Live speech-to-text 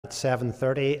at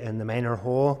 7:30 in the Minor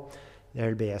Hall.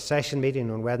 There'll be a session meeting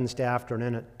on Wednesday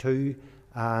afternoon at 2,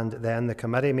 and then the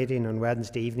committee meeting on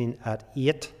Wednesday evening at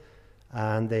 8,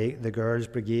 and the Girls'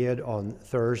 Brigade on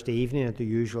Thursday evening at the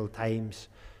usual times.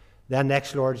 Then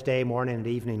next Lord's Day morning and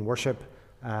evening worship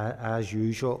as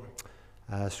usual.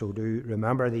 So do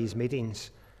remember these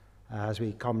meetings as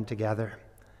we come together.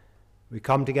 We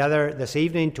come together this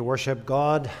evening to worship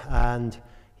God, and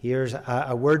here's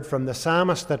a word from the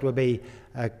psalmist that will be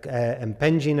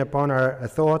impinging upon our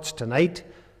thoughts tonight.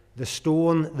 The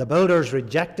stone the builders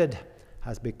rejected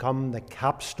has become the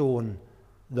capstone.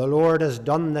 The Lord has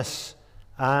done this,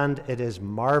 and it is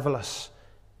marvellous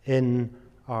in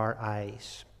our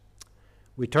eyes.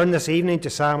 We turn this evening to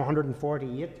Psalm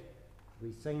 148.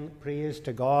 We sing praise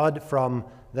to God from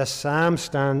this psalm,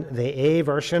 the A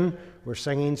version. We're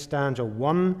singing stanza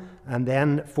 1 and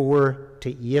then 4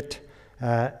 to 8.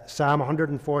 Psalm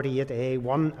 148A,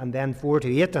 1 and then 4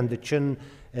 to 8, and the tune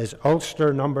is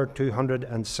Ulster number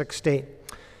 260.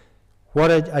 What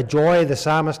a joy the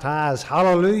psalmist has.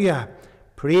 Hallelujah!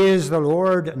 Praise the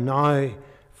Lord now.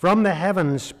 From the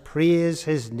heavens, praise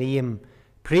his name.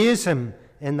 Praise him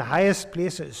in the highest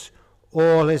places.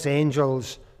 All his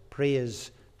angels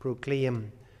praise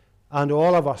proclaim. And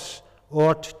all of us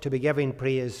ought to be giving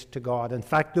praise to God. In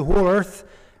fact, the whole earth,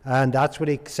 and that's what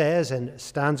he says in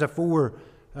stanza 4,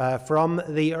 from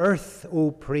the earth,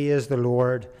 O praise the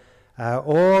Lord.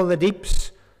 All the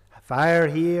deeps, fire,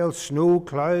 hail, snow,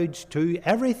 clouds, too,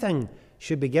 everything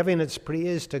should be giving its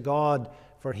praise to God,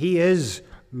 for he is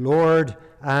Lord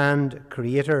and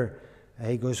Creator.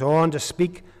 He goes on to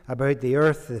speak about the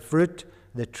earth, the fruit,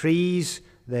 the trees,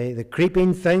 the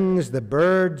creeping things, the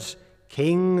birds,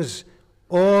 kings,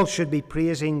 all should be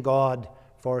praising God,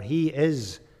 for he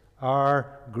is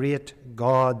our great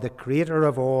God, the Creator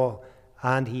of all,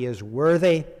 and he is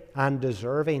worthy and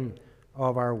deserving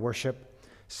of our worship.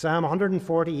 Psalm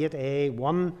 148a,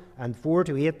 1 and 4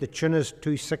 to 8, the tune is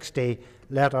 260.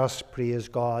 Let us praise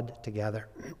God together.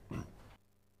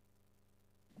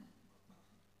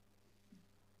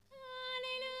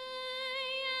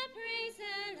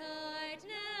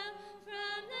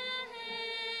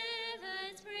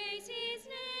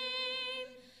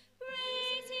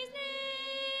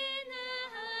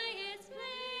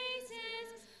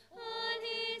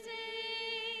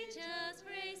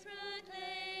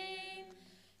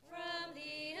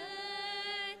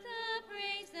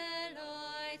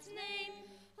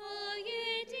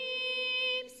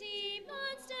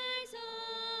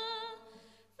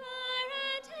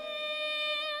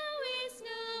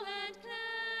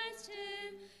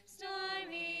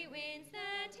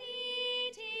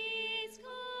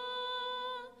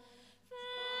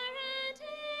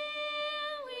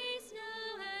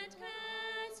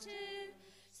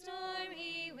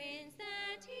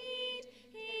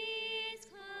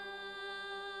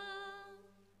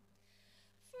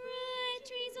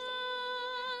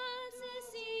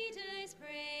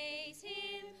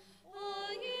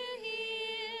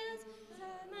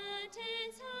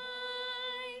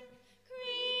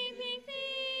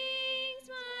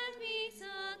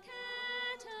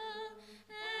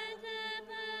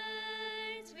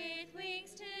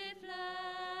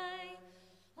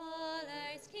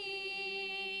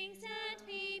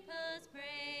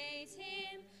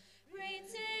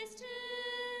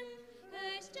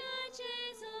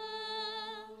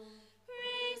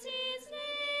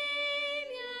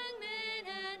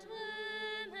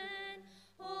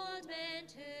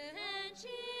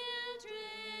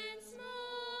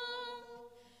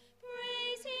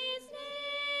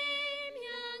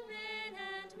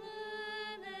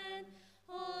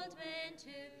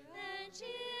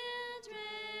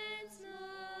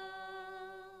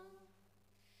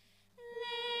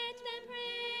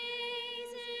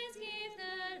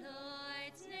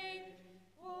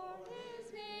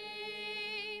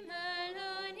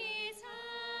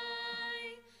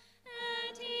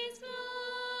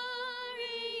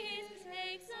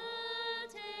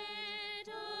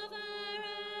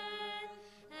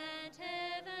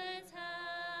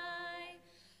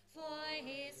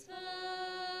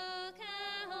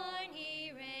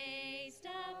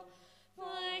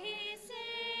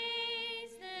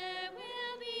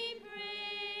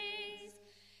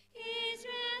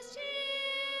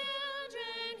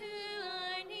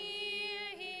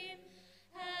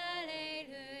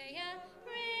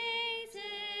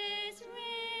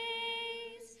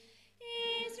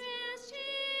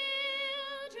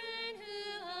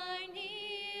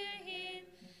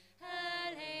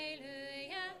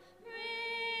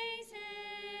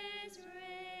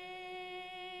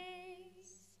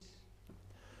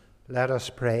 Let us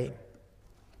pray.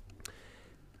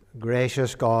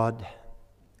 Gracious God,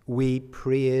 we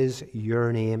praise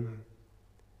your name.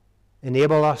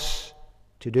 Enable us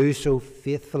to do so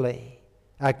faithfully,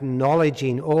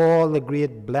 acknowledging all the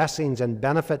great blessings and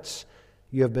benefits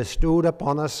you have bestowed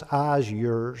upon us as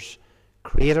yours,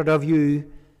 created of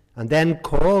you, and then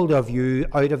called of you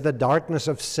out of the darkness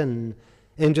of sin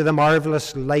into the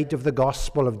marvelous light of the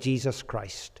gospel of Jesus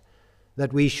Christ,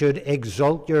 that we should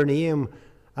exalt your name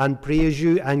and praise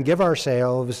you and give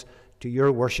ourselves to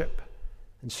your worship.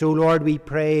 And so, Lord, we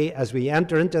pray as we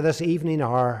enter into this evening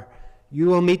hour, you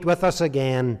will meet with us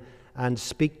again and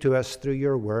speak to us through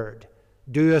your word.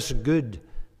 Do us good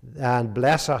and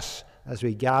bless us as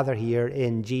we gather here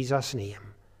in Jesus'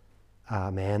 name.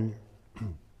 Amen.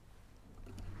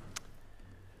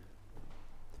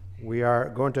 We are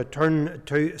going to turn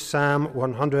to Psalm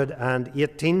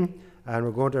 118, and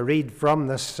we're going to read from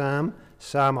this psalm,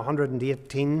 Psalm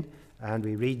 118, and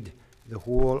we read the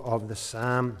whole of the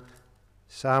psalm.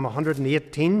 Psalm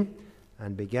 118,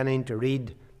 and beginning to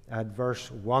read at verse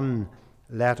 1,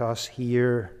 let us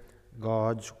hear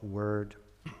God's word.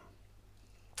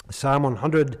 Psalm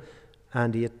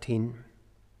 118.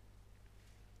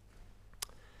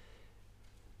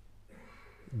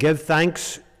 Give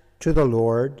thanks to the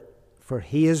Lord, for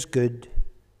he is good.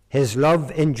 His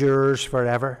love endures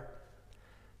forever.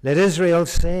 Let Israel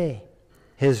say,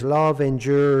 his love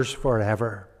endures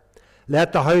forever.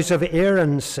 Let the house of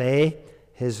Aaron say,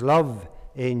 his love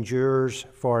endures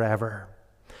forever.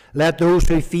 Let those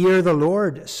who fear the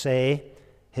Lord say,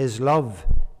 his love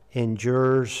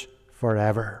endures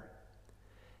forever.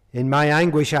 In my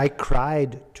anguish I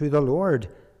cried to the Lord,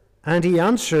 and he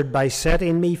answered by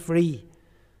setting me free.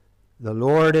 The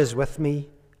Lord is with me.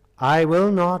 I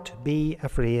will not be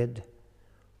afraid.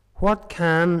 What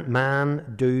can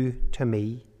man do to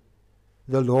me?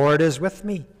 The Lord is with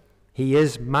me. He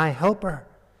is my helper.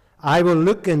 I will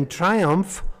look in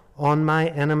triumph on my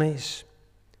enemies.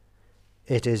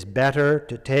 It is better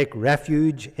to take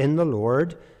refuge in the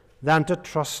Lord than to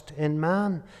trust in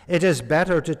man. It is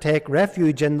better to take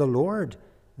refuge in the Lord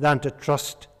than to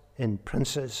trust in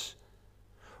princes.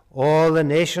 All the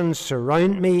nations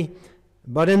surround me,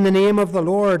 but in the name of the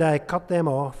Lord I cut them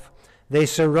off. They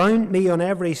surround me on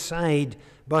every side,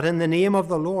 but in the name of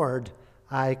the Lord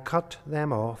I cut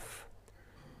them off.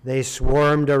 They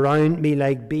swarmed around me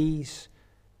like bees,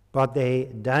 but they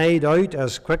died out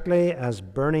as quickly as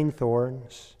burning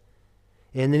thorns.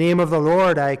 In the name of the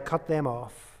Lord I cut them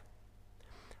off.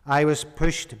 I was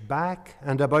pushed back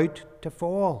and about to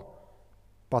fall,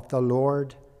 but the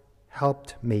Lord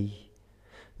helped me.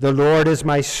 The Lord is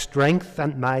my strength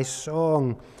and my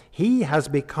song. He has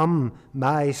become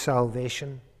my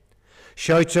salvation.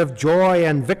 Shouts of joy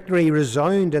and victory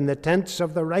resound in the tents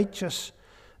of the righteous.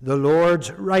 The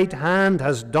Lord's right hand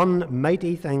has done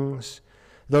mighty things.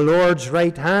 The Lord's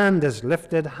right hand is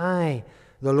lifted high.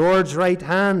 The Lord's right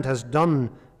hand has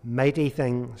done mighty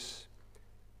things.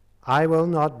 I will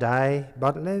not die,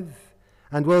 but live,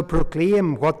 and will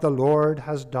proclaim what the Lord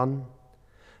has done.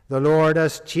 The Lord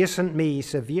has chastened me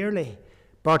severely,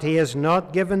 but he has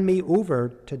not given me over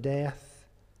to death.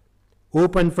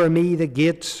 Open for me the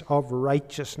gates of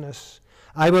righteousness.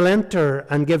 I will enter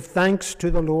and give thanks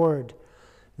to the Lord.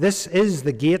 This is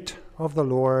the gate of the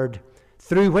Lord,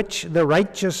 through which the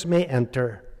righteous may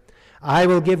enter. I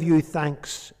will give you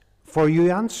thanks, for you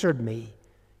answered me.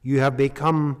 You have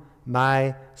become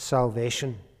my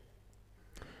salvation.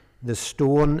 The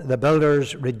stone the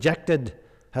builders rejected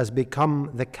has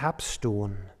become the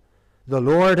capstone. The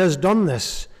Lord has done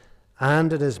this,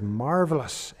 and it is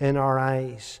marvelous in our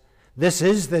eyes. This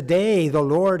is the day the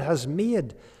Lord has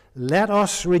made. Let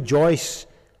us rejoice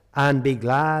and be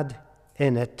glad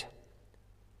in it.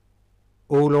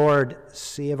 O Lord,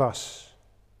 save us.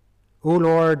 O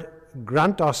Lord,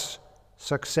 grant us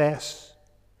success.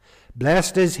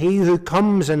 Blessed is he who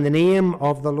comes in the name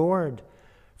of the Lord.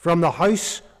 From the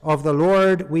house of the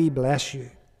Lord we bless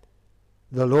you.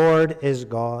 The Lord is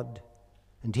God,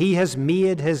 and he has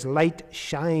made his light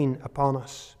shine upon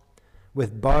us.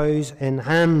 With boughs in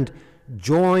hand,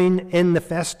 join in the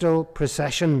festal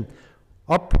procession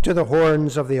up to the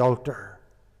horns of the altar.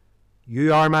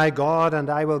 You are my God, and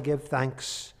I will give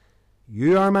thanks.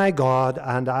 You are my God,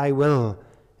 and I will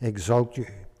exalt you.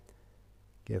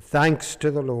 Give thanks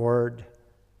to the Lord,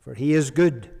 for he is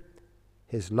good.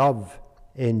 His love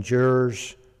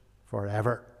endures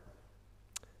forever.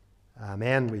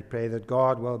 Amen. We pray that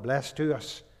God will bless to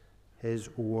us his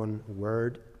own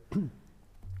word.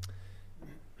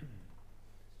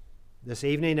 This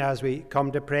evening, as we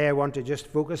come to pray, I want to just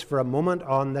focus for a moment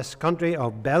on this country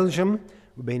of Belgium,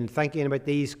 We've been thinking about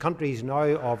these countries now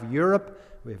of Europe.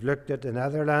 We've looked at the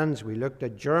Netherlands, we looked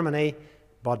at Germany,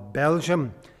 but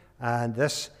Belgium, and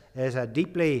this is a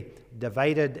deeply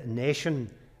divided nation.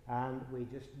 And we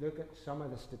just look at some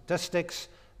of the statistics.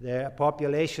 The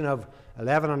population of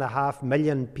 11.5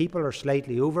 million people or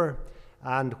slightly over.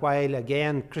 And while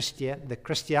again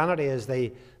Christianity is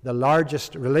the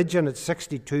largest religion at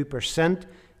 62%,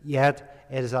 yet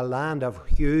it is a land of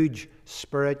huge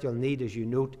spiritual need, as you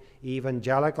note.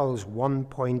 Evangelicals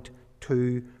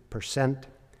 1.2%.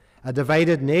 A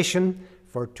divided nation.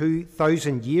 For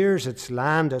 2,000 years its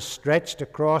land has stretched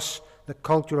across the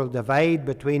cultural divide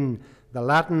between the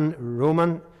Latin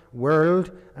Roman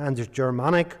world and the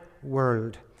Germanic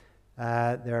world.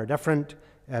 There are different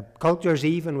cultures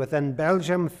even within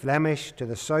Belgium. Flemish to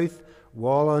the south,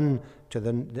 Walloon to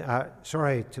the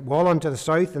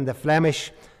south, and the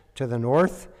Flemish to the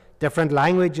north. Different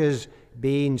languages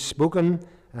being spoken,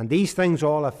 and these things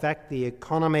all affect the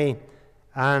economy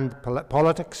and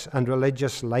politics and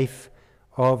religious life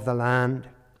of the land.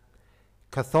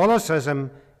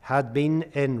 Catholicism had been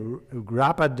in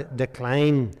rapid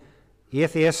decline.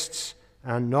 Atheists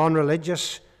and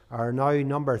non-religious are now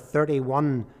number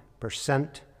 31%.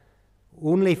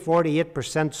 Only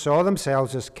 48% saw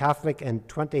themselves as Catholic in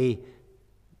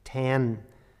 2010.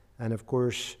 And of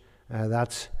course,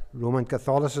 that's Roman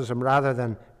Catholicism rather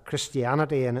than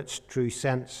Christianity in its true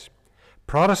sense.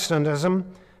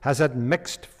 Protestantism has had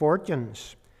mixed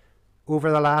fortunes.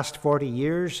 Over the last 40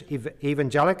 years,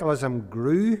 evangelicalism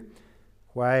grew,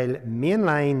 while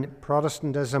mainline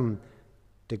Protestantism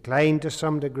declined to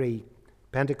some degree.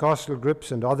 Pentecostal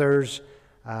groups and others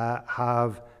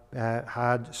have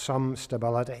had some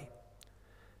stability.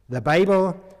 The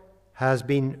Bible has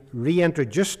been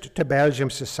reintroduced to Belgian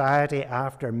society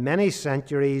after many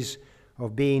centuries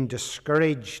of being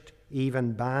discouraged,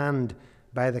 even banned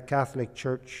by the Catholic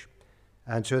Church.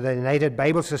 And so the United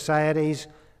Bible Societies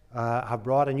have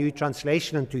brought a new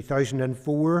translation in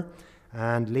 2004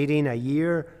 and leading a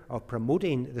year of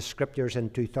promoting the Scriptures in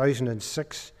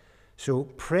 2006. So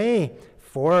pray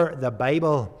for the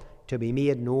Bible to be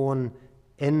made known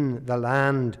in the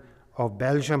land of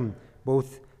Belgium.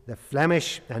 Both the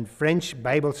Flemish and French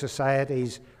Bible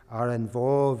Societies are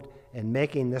involved in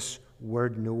making this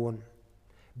word known.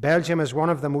 Belgium is one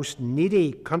of the most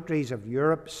needy countries of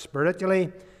Europe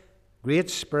spiritually, great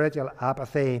spiritual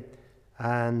apathy,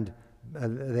 and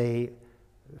the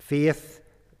faith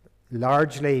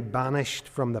largely banished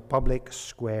from the public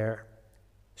square.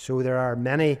 So there are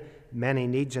many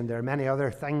needs, and there are many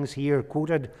other things here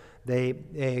quoted.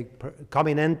 They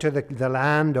coming into the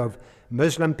land of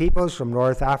Muslim peoples from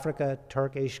North Africa,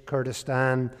 Turkish,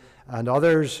 Kurdistan, and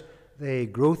others. The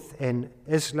growth in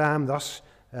Islam, thus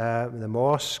the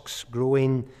mosques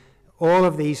growing. All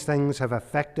of these things have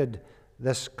affected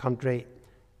this country.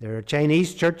 There are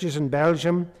Chinese churches in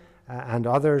Belgium and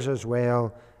others as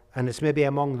well, and it's maybe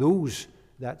among those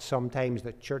that sometimes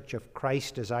the Church of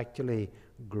Christ is actually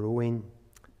growing.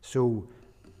 So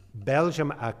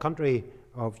Belgium, a country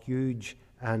of huge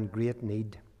and great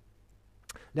need.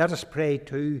 Let us pray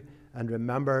too and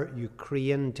remember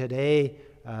Ukraine today.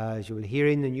 As you will hear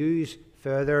in the news,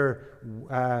 further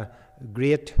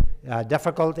great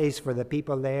difficulties for the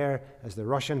people there as the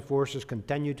Russian forces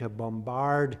continue to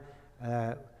bombard.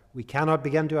 We cannot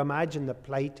begin to imagine the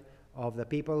plight of the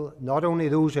people, not only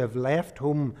those who have left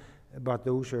home, but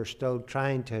those who are still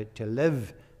trying to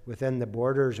live within the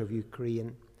borders of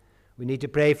Ukraine. We need to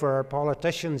pray for our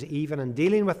politicians, even in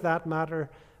dealing with that matter,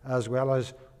 as well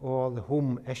as all the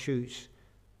home issues.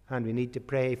 And we need to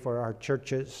pray for our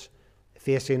churches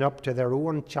facing up to their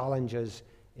own challenges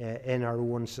in our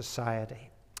own society.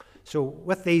 So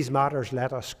with these matters,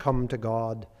 let us come to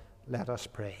God. Let us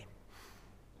pray.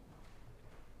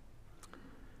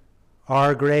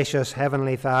 Our gracious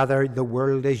Heavenly Father, the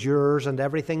world is yours and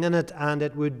everything in it, and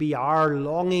it would be our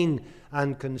longing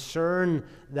and concern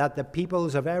that the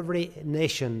peoples of every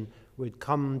nation would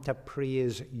come to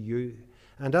praise you.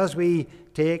 And as we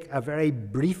take a very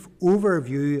brief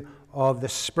overview of the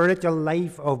spiritual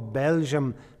life of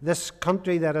Belgium, this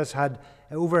country that has had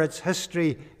over its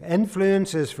history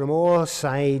influences from all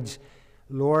sides,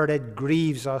 Lord, it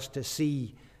grieves us to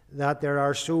see that there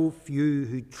are so few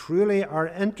who truly are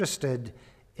interested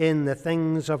in the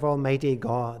things of Almighty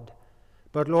God.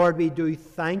 But Lord, we do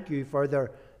thank you for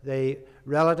the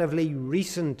relatively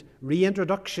recent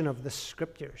reintroduction of the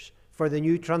Scriptures, for the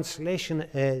new translation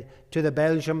to the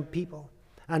Belgian people.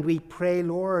 And we pray,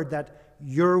 Lord, that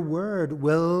your word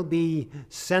will be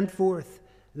sent forth,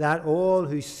 that all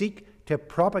who seek to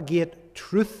propagate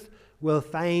truth will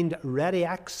find ready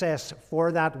access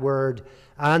for that word,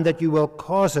 and that you will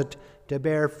cause it to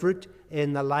bear fruit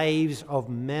in the lives of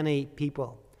many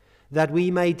people. That we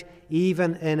might,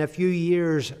 even in a few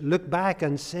years, look back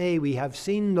and say, we have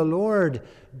seen the Lord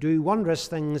do wondrous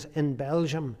things in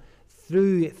Belgium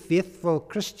through faithful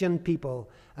Christian people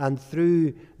and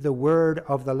through the word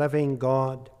of the living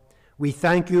God. We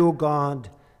thank you, O God,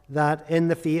 that in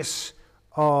the face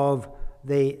of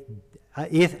the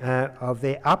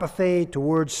apathy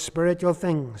towards spiritual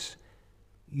things,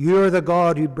 you're the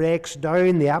God who breaks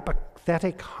down the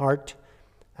apathetic heart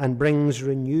and brings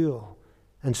renewal.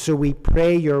 And so we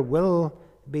pray your will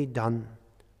be done.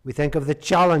 We think of the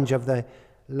challenge of the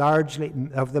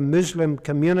Muslim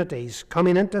communities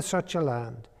coming into such a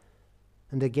land.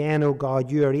 And again, O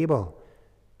God, you are able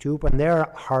to open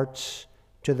their hearts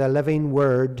to the living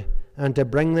word and to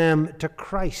bring them to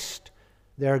Christ,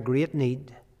 their great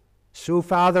need. So,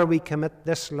 Father, we commit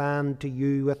this land to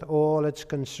you with all its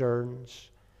concerns.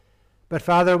 But,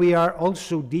 Father, we are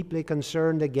also deeply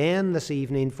concerned again this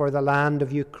evening for the land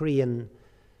of Ukraine.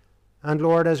 And,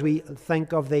 Lord, as we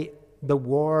think of the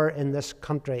war in this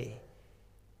country,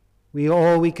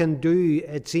 all we can do,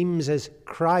 it seems, is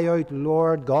cry out,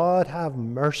 Lord God, have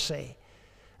mercy.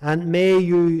 And may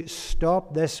you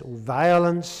stop this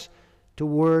violence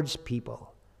towards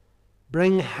people.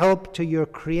 Bring help to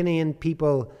Ukrainian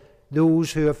people,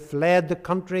 those who have fled the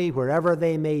country, wherever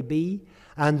they may be,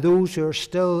 and those who are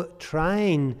still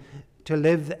trying to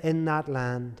live in that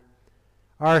land.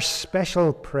 Our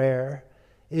special prayer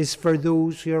is for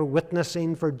those who are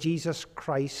witnessing for Jesus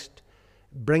Christ,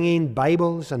 bringing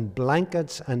Bibles and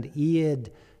blankets and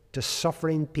aid to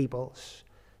suffering peoples.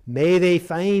 May they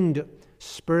find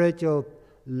spiritual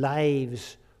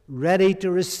lives ready to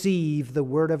receive the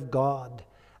Word of God,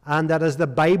 and that as the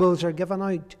Bibles are given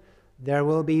out, there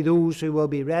will be those who will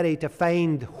be ready to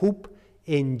find hope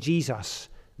in Jesus,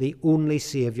 the only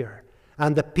Saviour,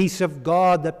 and the peace of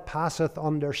God that passeth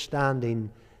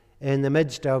understanding in the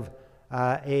midst of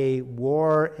a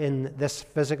war in this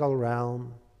physical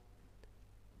realm.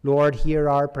 Lord, hear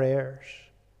our prayers.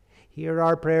 Hear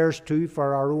our prayers too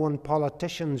for our own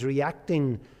politicians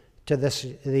reacting to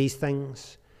these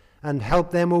things. And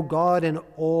help them, O God, in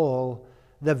all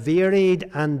the varied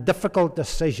and difficult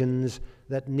decisions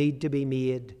that need to be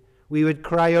made. We would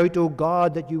cry out, O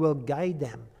God, that you will guide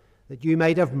them, that you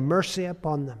might have mercy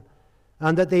upon them,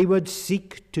 and that they would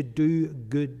seek to do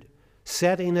good,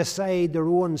 setting aside their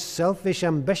own selfish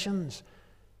ambitions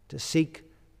to seek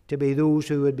to be those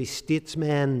who would be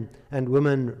statesmen and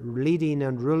women leading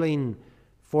and ruling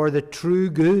for the true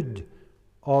good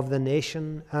of the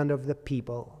nation and of the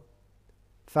people.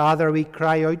 Father, we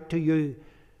cry out to you,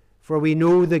 for we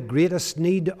know the greatest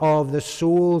need of the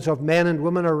souls of men and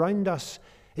women around us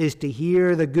is to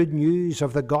hear the good news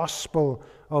of the gospel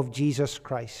of Jesus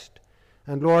Christ.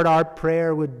 And Lord, our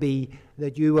prayer would be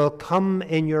that you will come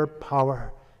in your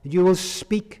power, that you will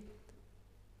speak.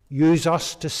 Use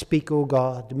us to speak, O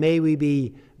God. May we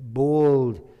be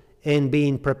bold in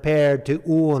being prepared to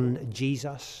own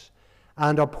Jesus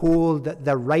and uphold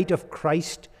the right of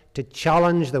Christ to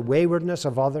challenge the waywardness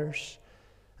of others.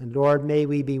 And Lord, may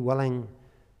we be willing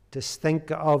to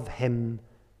think of him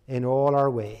in all our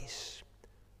ways.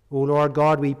 O Lord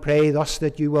God, we pray thus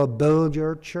that you will build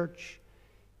your church.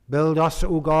 Build us,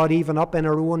 O God, even up in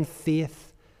our own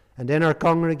faith and in our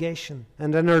congregation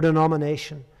and in our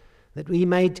denomination, that we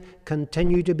might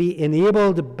continue to be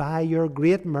enabled by your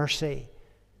great mercy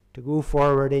to go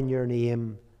forward in your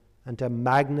name and to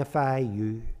magnify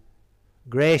you.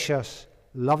 Gracious,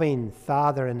 loving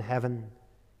Father in heaven,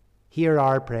 hear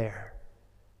our prayer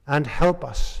and help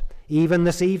us, even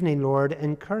this evening, Lord,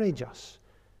 encourage us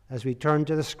as we turn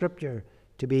to the Scripture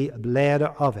to be led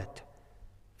of it.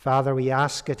 Father, we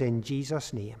ask it in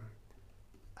Jesus' name.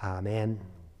 Amen.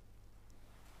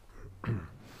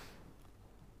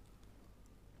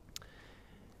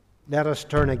 Let us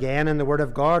turn again in the Word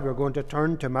of God. We're going to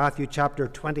turn to Matthew chapter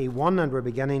 21, and we're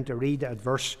beginning to read at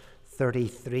verse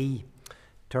 33.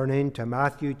 Turning to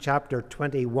Matthew chapter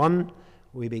 21,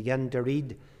 we begin to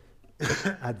read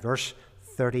at verse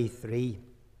 33.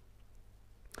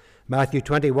 Matthew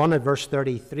 21 at verse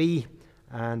 33,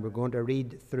 and we're going to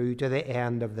read through to the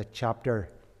end of the chapter.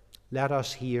 Let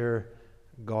us hear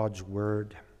God's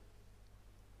word.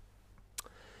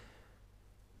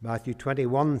 Matthew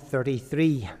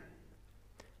 21:33.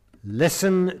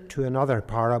 Listen to another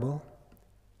parable.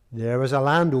 There was a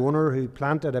landowner who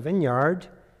planted a vineyard.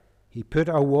 He put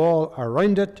a wall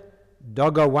around it,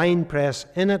 dug a winepress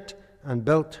in it, and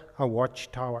built a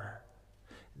watchtower.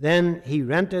 Then he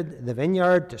rented the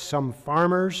vineyard to some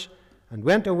farmers and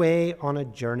went away on a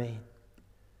journey.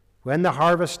 When the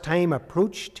harvest time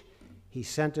approached, he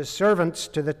sent his servants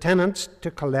to the tenants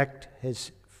to collect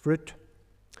his fruit.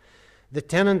 The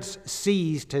tenants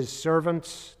seized his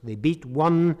servants. They beat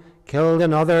one, killed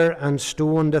another, and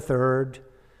stoned a third.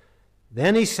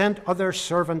 Then he sent other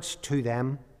servants to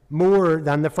them, more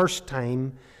than the first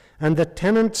time, and the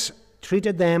tenants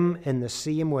treated them in the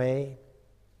same way.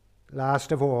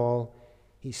 Last of all,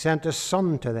 he sent a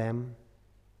son to them.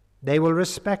 They will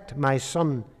respect my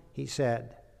son, he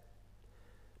said.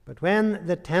 But when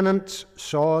the tenants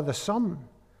saw the son,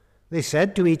 they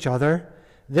said to each other,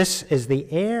 "This is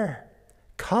the heir.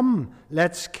 Come,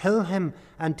 let's kill him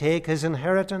and take his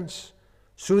inheritance."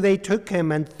 So they took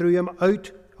him and threw him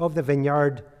out of the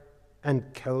vineyard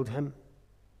and killed him.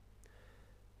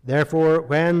 Therefore,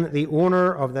 when the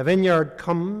owner of the vineyard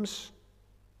comes,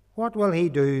 what will he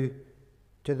do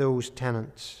to those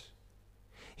tenants?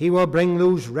 He will bring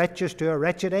those wretches to a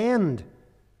wretched end,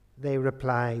 they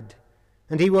replied,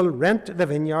 and he will rent the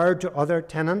vineyard to other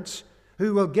tenants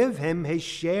who will give him his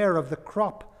share of the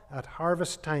crop at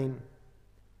harvest time.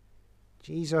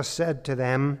 Jesus said to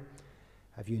them,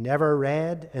 "Have you never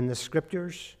read in the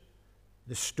Scriptures?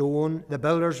 The stone the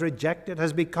builders rejected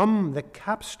has become the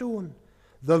capstone.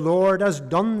 The Lord has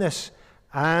done this,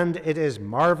 and it is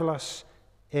marvelous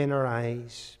in our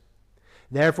eyes.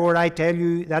 Therefore I tell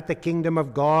you that the kingdom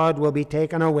of God will be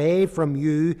taken away from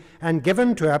you and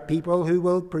given to a people who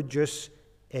will produce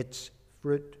its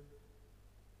fruit.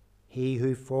 He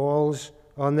who falls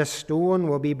on the stone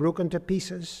will be broken to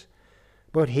pieces,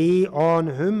 but he on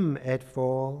whom it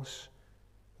falls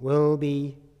will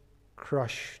be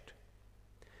crushed."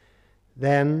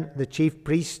 Then the chief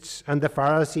priests and the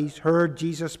Pharisees heard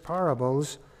Jesus'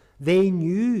 parables. They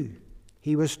knew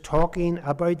he was talking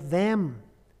about them.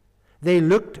 They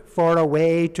looked for a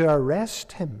way to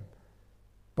arrest him,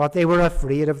 but they were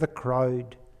afraid of the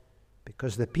crowd,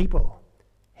 because the people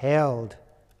held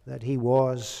that he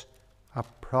was a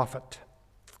prophet.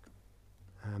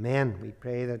 Amen. We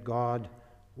pray that God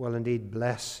will indeed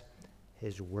bless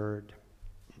his word.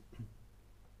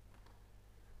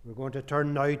 We're going to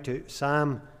turn now to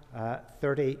Psalm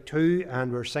 32,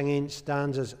 and we're singing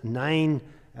stanzas 9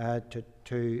 to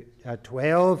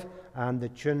 12, and the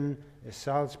tune is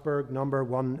Salzburg number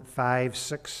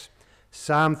 156.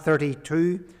 Psalm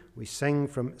 32, we sing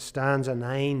from stanza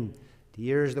 9.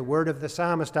 Here's the word of the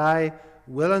psalmist: "I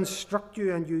will instruct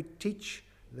you and you teach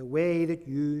the way that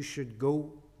you should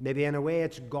go." Maybe in a way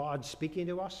it's God speaking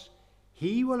to us.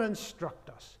 He will instruct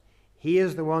us. He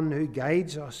is the one who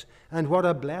guides us. And what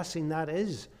a blessing that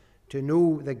is, to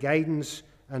know the guidance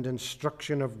and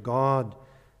instruction of God.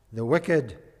 The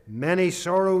wicked many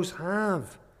sorrows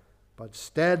have, but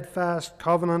steadfast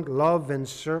covenant love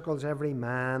encircles every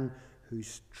man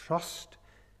whose trust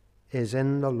is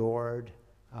in the Lord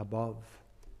above.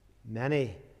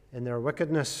 Many in their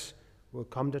wickedness will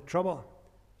come to trouble,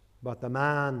 but the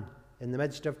man in the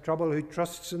midst of trouble who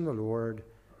trusts in the Lord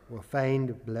will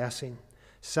find blessing.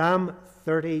 Psalm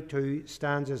 32,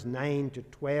 stanzas 9 to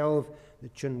 12, the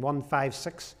tune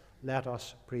 156. Let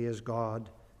us praise God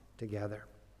together.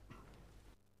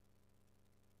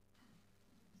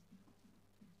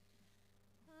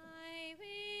 I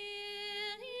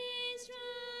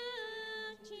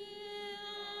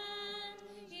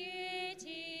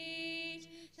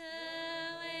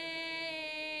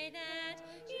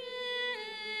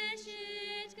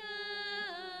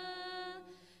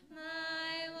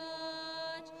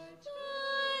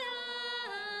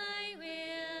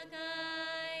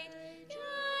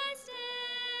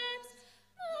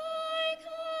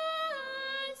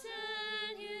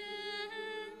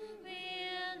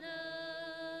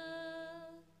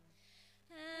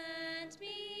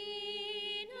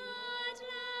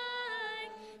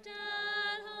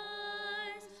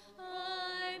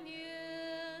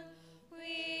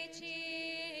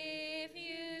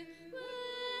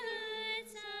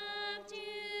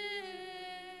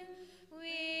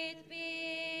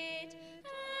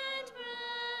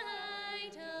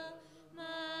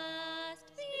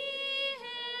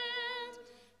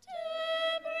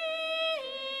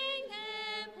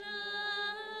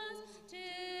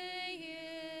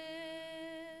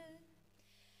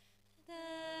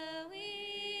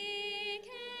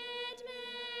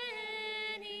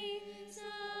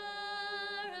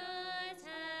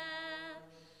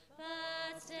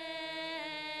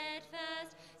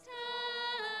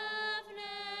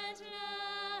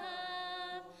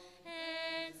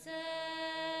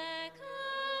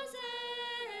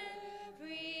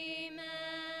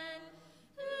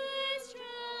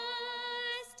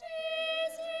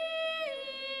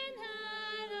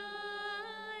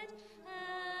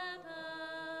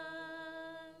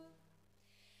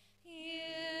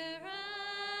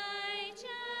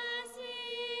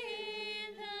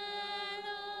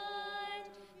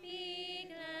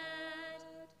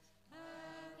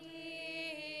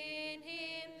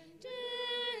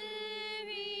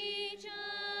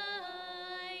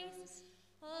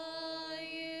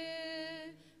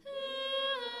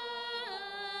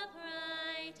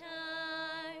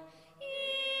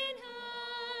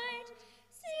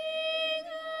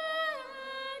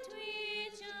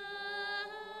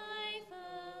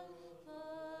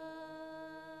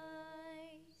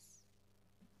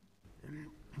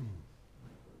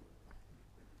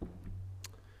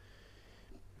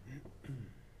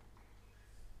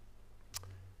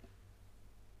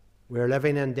We're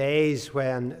living in days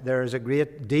when there is a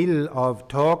great deal of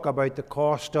talk about the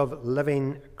cost of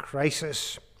living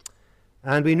crisis.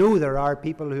 And we know there are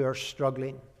people who are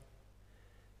struggling.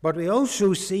 But we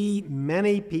also see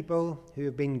many people who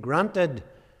have been granted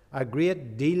a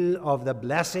great deal of the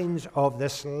blessings of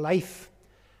this life,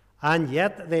 and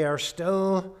yet they are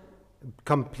still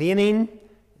complaining,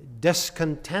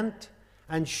 discontent,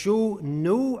 and show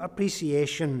no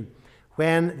appreciation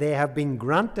when they have been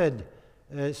granted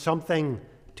something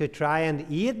to try and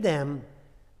aid them,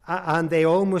 and they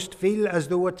almost feel as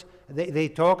though they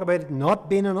talk about it not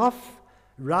being enough,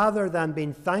 rather than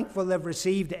being thankful they've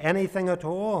received anything at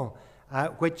all,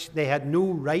 which they had no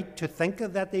right to think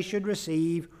of that they should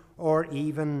receive or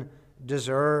even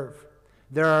deserve.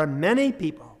 There are many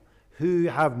people who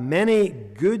have many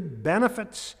good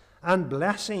benefits and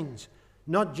blessings,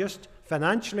 not just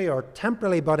financially or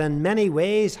temporally, but in many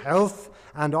ways, health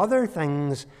and other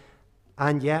things,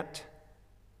 and yet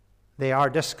they are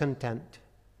discontent.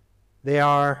 They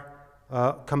are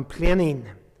complaining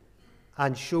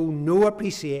and show no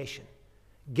appreciation,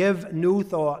 give no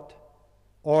thought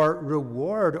or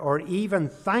reward or even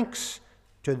thanks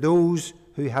to those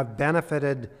who have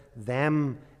benefited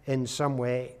them in some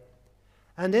way.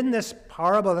 And in this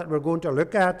parable that we're going to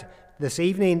look at this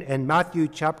evening in Matthew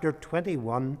chapter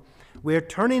 21, we're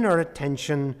turning our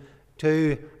attention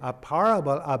to a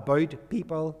parable about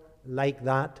people like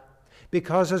that.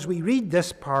 Because as we read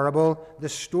this parable, the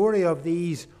story of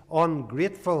these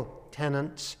ungrateful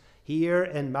tenants here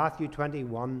in Matthew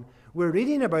 21, we're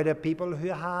reading about a people who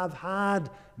have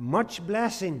had much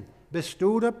blessing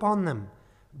bestowed upon them,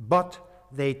 but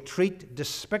they treat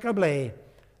despicably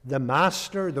the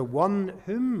master, the one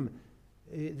whom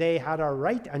they had a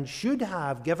right and should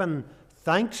have given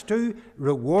thanks to,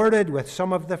 rewarded with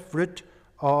some of the fruit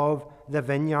of the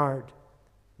vineyard.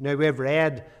 Now, we've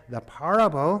read the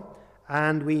parable,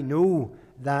 and we know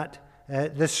that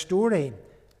the story,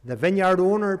 the vineyard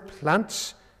owner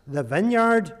plants the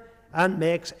vineyard and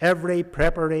makes every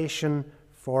preparation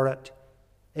for it.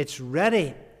 It's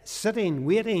ready, sitting,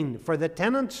 waiting for the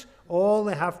tenants. All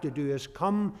they have to do is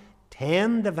come,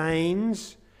 tend the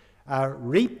vines,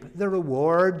 reap the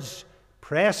rewards,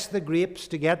 press the grapes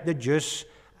to get the juice,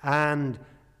 and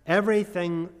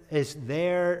everything is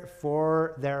there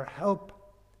for their help.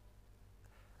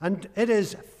 And it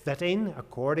is fitting,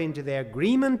 according to the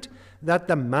agreement, that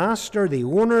the master, the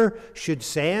owner, should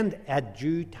send at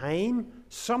due time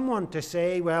someone to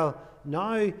say, well,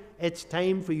 now it's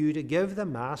time for you to give the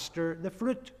master the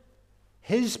fruit,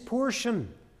 his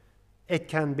portion. There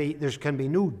can be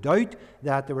no doubt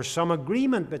that there was some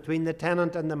agreement between the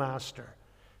tenant and the master.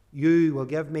 You will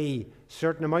give me a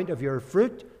certain amount of your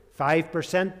fruit,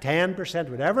 5%, 10%,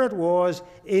 whatever it was,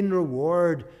 in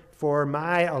reward for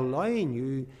my allowing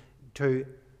you to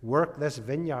work this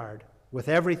vineyard with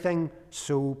everything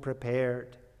so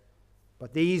prepared.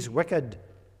 But these wicked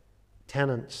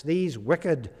tenants, these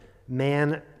wicked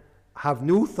men, have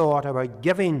no thought about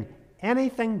giving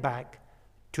anything back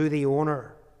to the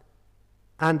owner.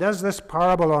 And as this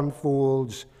parable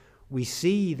unfolds, we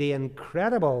see the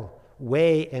incredible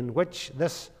way in which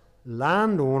this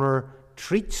landowner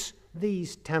treats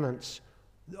these tenants,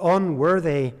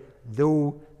 unworthy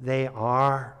though they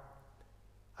are.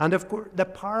 And of course, the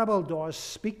parable does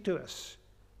speak to us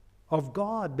of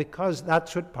God, because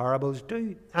that's what parables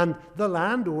do. And the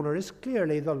landowner is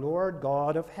clearly the Lord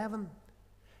God of heaven,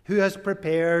 who has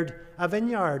prepared a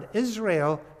vineyard,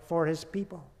 Israel, for his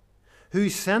people, who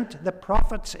sent the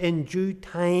prophets in due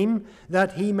time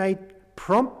that he might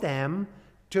prompt them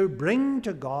to bring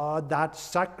to God that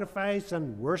sacrifice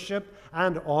and worship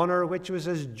and honor which was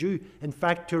his due. In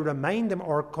fact, to remind them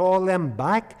or call them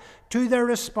back to their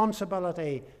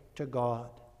responsibility to God.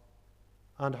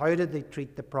 And how did they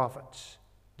treat the prophets?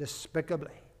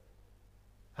 Despicably.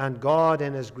 And God,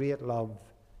 in his great love,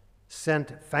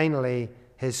 sent finally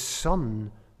his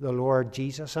Son, the Lord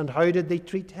Jesus. And how did they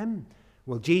treat him?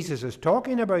 Well, Jesus is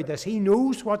talking about this. He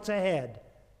knows what's ahead.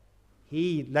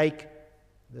 He, like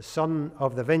the son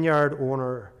of the vineyard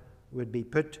owner, would be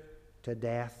put to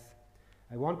death.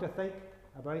 I want to think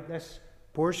about this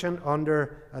portion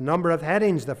under a number of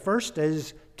headings. The first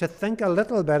is to think a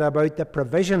little bit about the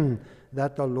provision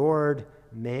that the Lord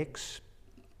makes.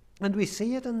 And we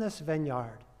see it in this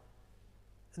vineyard.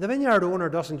 The vineyard owner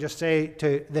doesn't just say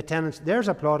to the tenants, there's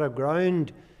a plot of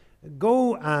ground,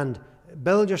 go and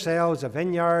build yourselves a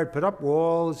vineyard, put up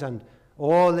walls and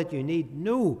all that you need.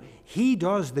 No, he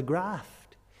does the graft.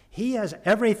 He has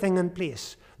everything in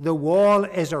place. The wall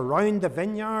is around the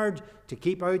vineyard to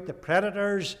keep out the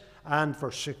predators and for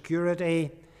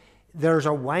security. There's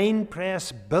a wine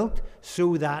press built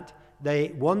so that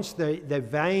once the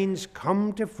vines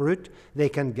come to fruit, they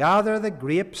can gather the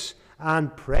grapes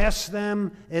and press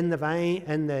them in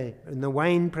the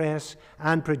wine press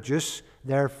and produce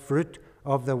their fruit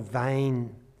of the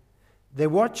vine. The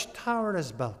watchtower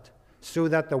is built so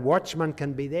that the watchman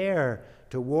can be there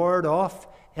to ward off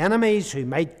enemies who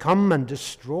might come and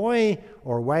destroy,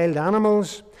 or wild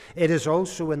animals. It is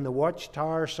also in the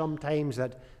watchtower sometimes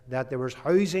that there was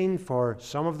housing for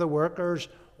some of the workers,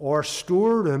 or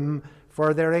storeroom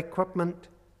for their equipment.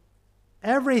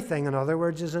 Everything, in other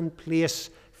words, is in place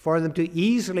for them to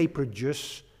easily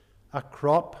produce a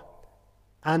crop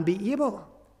and be able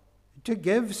to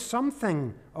give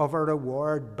something of a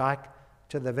reward back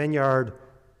to the vineyard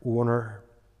owner.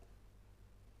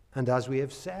 And as we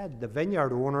have said, the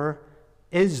vineyard owner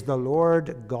is the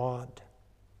Lord God.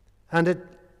 And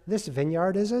this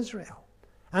vineyard is Israel.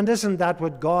 And isn't that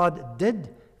what God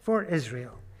did for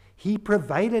Israel? He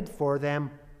provided for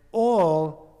them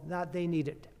all that they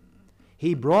needed.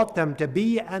 He brought them to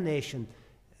be a nation.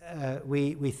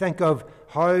 We think of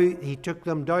how he took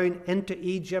them down into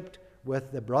Egypt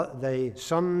with the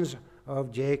sons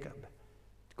of Jacob,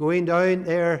 going down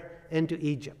there into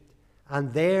Egypt.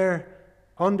 And there,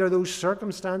 under those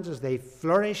circumstances, they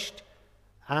flourished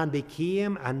and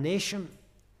became a nation.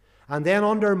 And then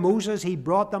under Moses, he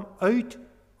brought them out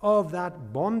of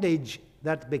that bondage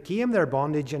that became their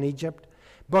bondage in Egypt.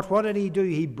 But what did he do?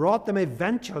 He brought them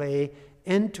eventually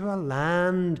into a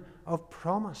land of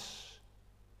promise.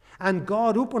 And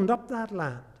God opened up that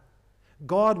land.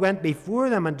 God went before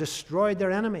them and destroyed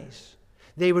their enemies.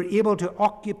 They were able to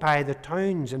occupy the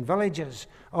towns and villages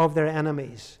of their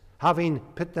enemies, having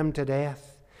put them to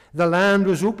death. The land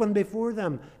was open before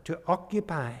them to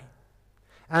occupy.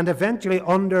 And eventually,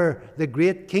 under the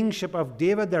great kingship of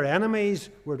David, their enemies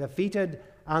were defeated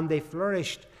and they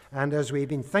flourished. And as we've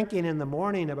been thinking in the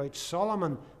morning about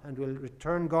Solomon, and we'll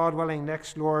return, God willing,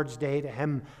 next Lord's Day to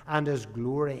him and his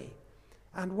glory.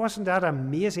 And wasn't that an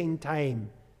amazing time?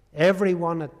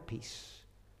 Everyone at peace.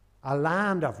 A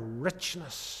land of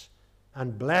richness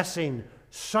and blessing,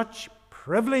 such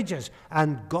privileges.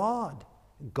 And God,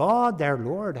 their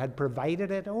Lord, had provided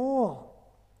it all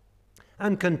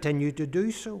and continued to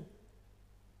do so.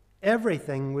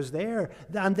 Everything was there,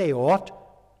 and they ought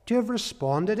to have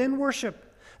responded in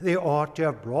worship. They ought to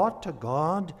have brought to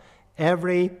God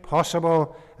every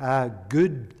possible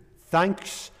good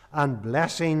thanks and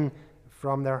blessing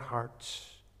from their hearts.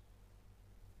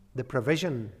 The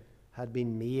provision had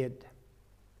been made.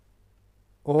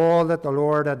 All that the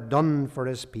Lord had done for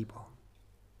his people.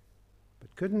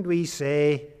 But couldn't we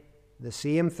say the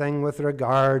same thing with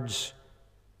regards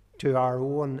to our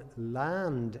own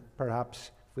land,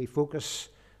 perhaps, if we focus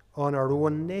on our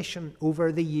own nation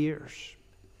over the years?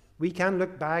 We can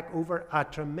look back over a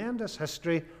tremendous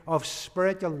history of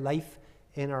spiritual life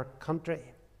in our country.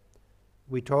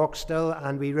 We talk still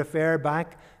and we refer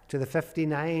back to the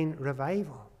 59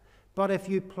 revival. But if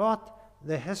you plot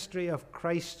the history of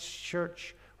Christ's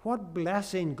church, what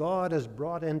blessing God has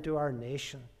brought into our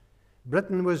nation.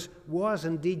 Britain was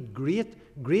indeed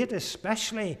great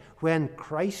especially when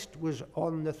Christ was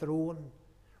on the throne,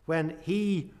 when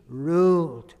he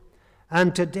ruled.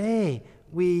 And today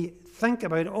we think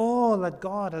about all that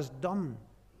God has done.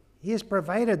 He has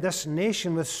provided this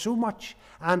nation with so much,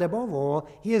 and above all,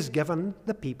 he has given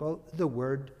the people the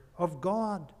word of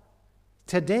God.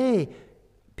 Today,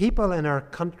 people in our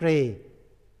country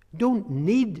don't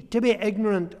need to be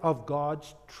ignorant of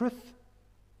God's truth.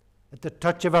 At the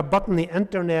touch of a button, the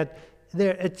internet,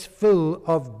 it's full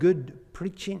of good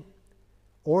preaching.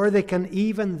 Or they can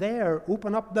even there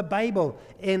open up the Bible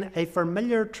in a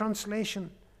familiar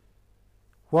translation.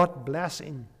 What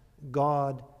blessing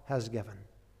God has given,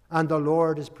 and the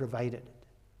Lord has provided it.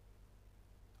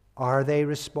 Are they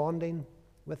responding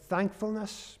with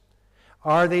thankfulness?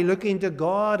 Are they looking to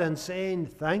God and saying,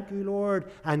 "Thank you,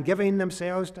 Lord," and giving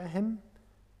themselves to him?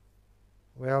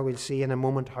 Well, we'll see in a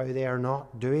moment how they are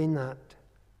not doing that.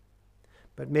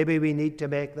 But maybe we need to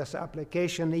make this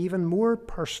application even more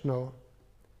personal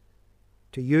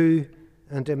to you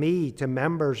and to me, to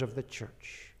members of the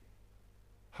church.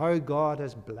 How God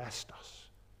has blessed us.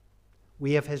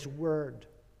 We have his word.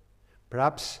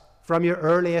 Perhaps from your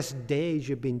earliest days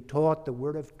you've been taught the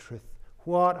word of truth.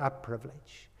 What a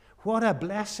privilege. What a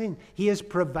blessing he has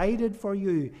provided for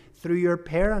you through your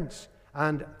parents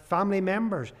and family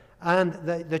members and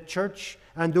the church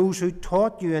and those who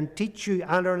taught you and teach you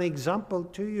and are an example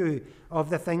to you of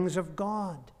the things of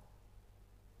God.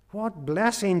 What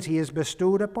blessings he has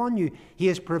bestowed upon you. He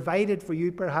has provided for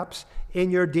you perhaps in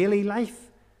your daily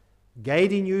life.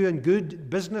 guiding you in good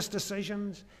business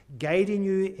decisions, guiding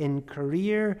you in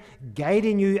career,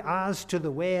 guiding you as to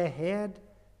the way ahead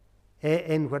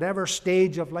in whatever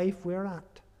stage of life we're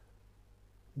at.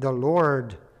 The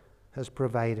Lord has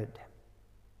provided.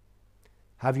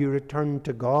 Have you returned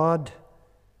to God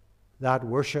that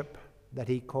worship that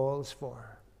He calls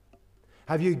for?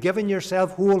 Have you given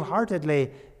yourself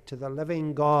wholeheartedly to the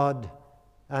living God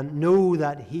and know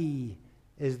that He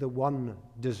is the one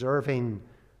deserving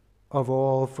of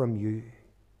all from you?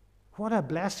 What a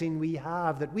blessing we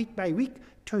have that week by week,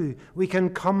 too, we can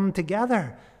come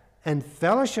together and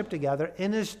fellowship together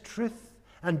in His truth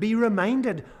and be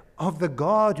reminded of the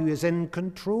God who is in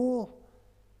control,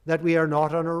 that we are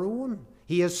not on our own.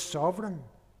 He is sovereign.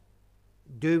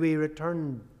 Do we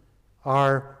return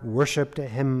our worship to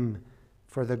Him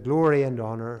for the glory and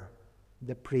honor,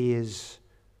 the praise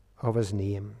of His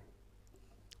name?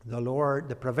 The Lord,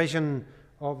 the provision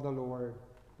of the Lord.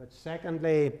 But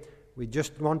secondly, we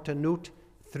just want to note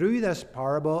through this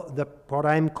parable what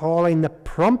I'm calling the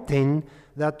prompting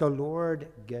that the Lord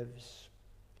gives.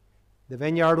 The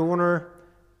vineyard owner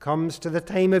comes to the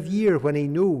time of year when he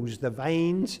knows the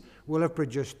vines will have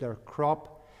produced their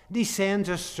crop, and he sends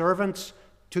his servants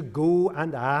to go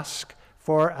and ask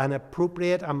for an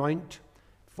appropriate amount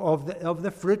of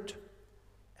the fruit,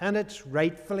 and it's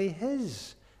rightfully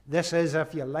his. This is,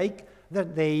 if you like,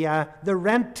 the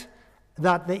rent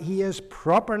that he is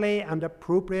properly and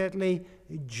appropriately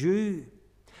due.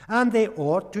 And they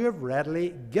ought to have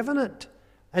readily given it,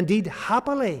 indeed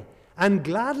happily and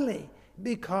gladly,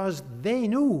 because they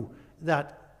know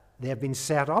that they have been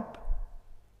set up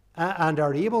and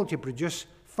are able to produce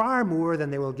far more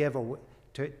than they will give away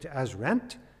as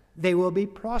rent. They will be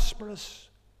prosperous.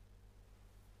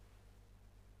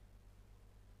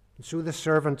 And so the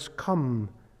servants come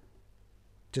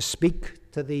to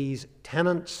speak to these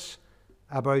tenants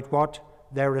about what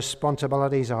their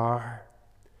responsibilities are.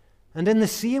 And in the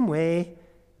same way,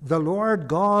 the Lord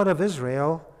God of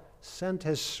Israel sent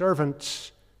His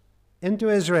servants into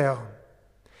Israel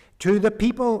to the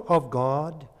people of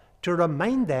God to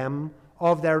remind them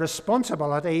of their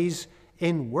responsibilities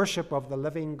in worship of the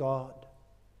living God.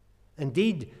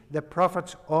 Indeed, the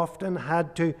prophets often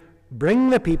had to bring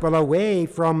the people away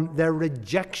from their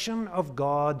rejection of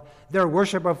God, their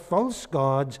worship of false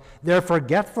gods, their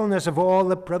forgetfulness of all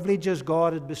the privileges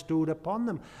God had bestowed upon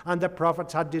them. And the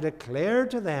prophets had to declare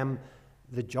to them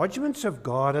the judgments of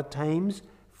God at times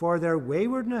for their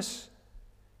waywardness,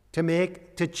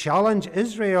 to challenge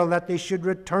Israel that they should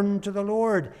return to the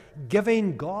Lord,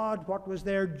 giving God what was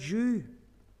their due,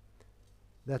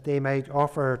 that they might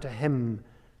offer to Him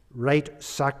right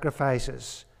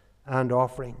sacrifices and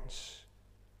offerings.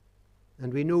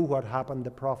 And we know what happened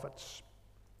to prophets.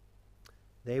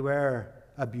 They were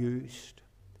abused.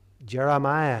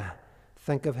 Jeremiah,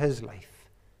 think of his life.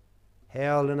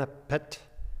 Held in a pit,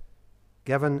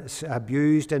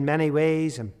 abused in many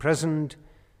ways, imprisoned.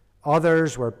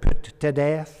 Others were put to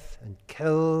death and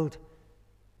killed.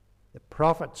 The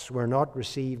prophets were not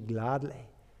received gladly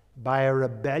by a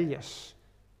rebellious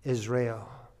Israel.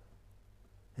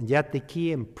 And yet they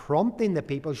came prompting the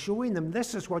people, showing them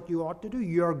this is what you ought to do.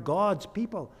 You're God's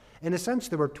people. In a sense,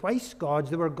 they were twice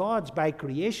gods. They were gods by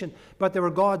creation, but they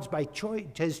were gods by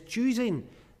His choosing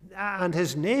and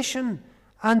His nation.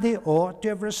 And they ought to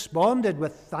have responded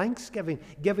with thanksgiving,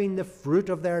 giving the fruit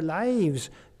of their lives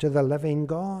to the living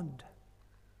God.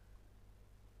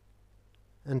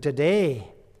 And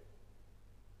today,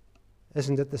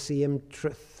 isn't it the same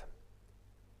truth?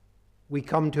 We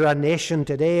come to a nation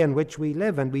today in which we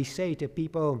live, and we say to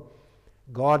people,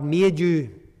 God made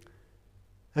you,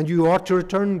 and you ought to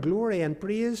return glory and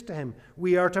praise to Him.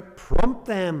 We are to prompt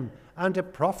them and to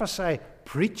prophesy,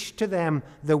 preach to them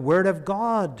the Word of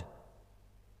God.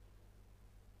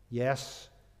 Yes,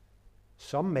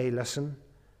 some may listen,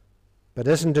 but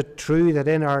isn't it true that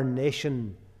in our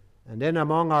nation and in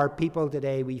among our people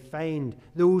today we find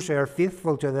those who are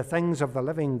faithful to the things of the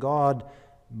living God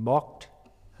mocked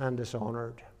and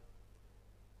dishonoured?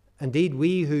 Indeed,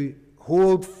 we who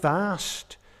hold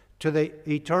fast to the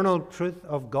eternal truth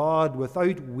of God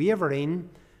without wavering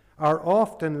are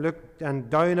often looked and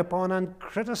down upon and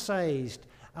criticised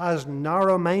as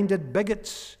narrow-minded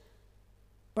bigots.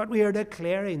 But we are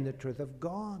declaring the truth of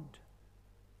God.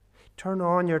 Turn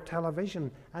on your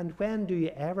television, and when do you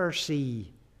ever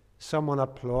see someone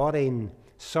applauding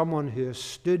someone who has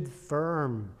stood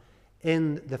firm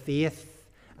in the faith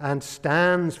and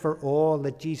stands for all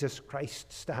that Jesus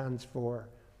Christ stands for?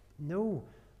 No,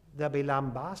 they'll be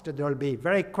lambasted. There'll be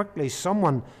very quickly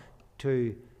someone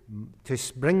to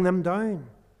bring them down.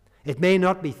 It may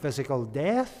not be physical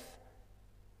death,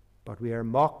 but we are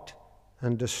mocked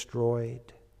and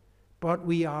destroyed. But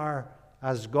we are,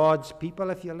 as God's people,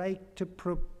 if you like, to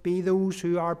be those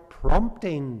who are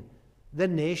prompting the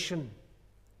nation.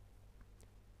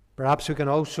 Perhaps we can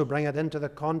also bring it into the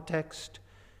context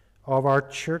of our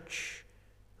church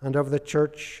and of the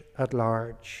church at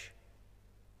large.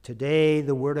 Today,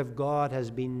 the Word of God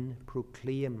has been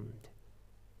proclaimed,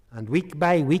 and week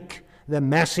by week, the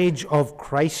message of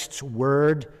Christ's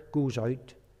Word goes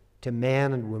out to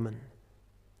men and women.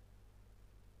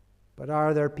 But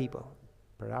are there people,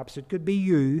 perhaps it could be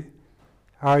you,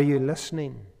 are you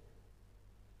listening?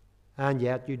 And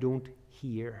yet you don't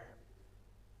hear.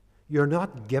 You're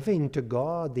not giving to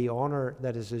God the honor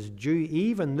that is His due,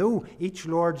 even though each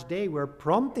Lord's Day we're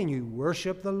prompting you,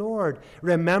 worship the Lord.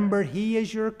 Remember, He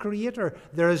is your Creator.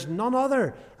 There is none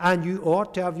other, and you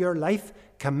ought to have your life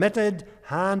committed,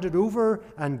 handed over,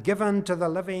 and given to the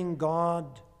living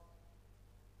God.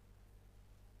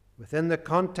 Within the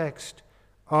context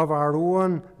of our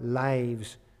own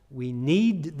lives, we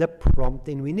need the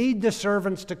prompting. We need the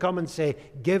servants to come and say,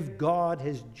 give God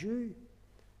His due.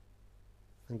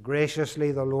 And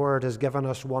graciously, the Lord has given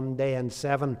us one day in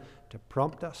 7 to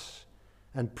prompt us,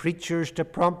 and preachers to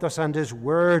prompt us, and His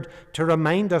Word to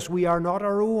remind us we are not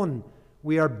our own.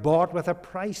 We are bought with a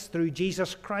price through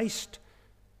Jesus Christ.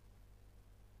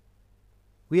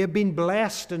 We have been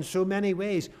blessed in so many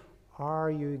ways. Are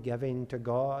you giving to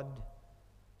God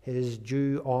His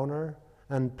due honor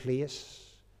and place,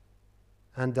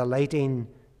 and delighting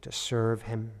to serve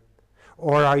Him?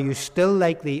 Or are you still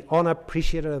like the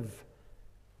unappreciative,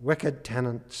 wicked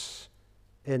tenants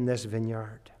in this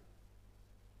vineyard?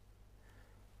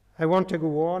 I want to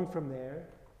go on from there,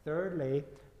 thirdly,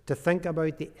 to think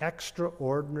about the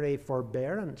extraordinary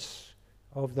forbearance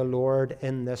of the Lord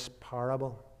in this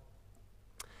parable.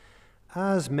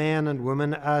 As men and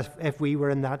women, as if we were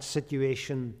in that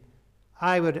situation,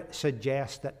 I would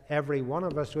suggest that every one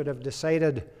of us would have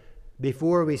decided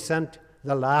before we sent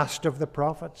the last of the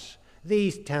prophets,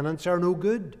 these tenants are no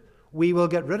good. We will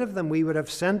get rid of them. We would have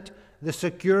sent the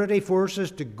security forces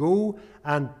to go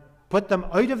and put them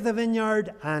out of the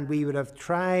vineyard, and we would have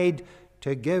tried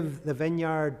to give the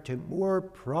vineyard to more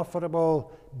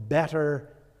profitable, better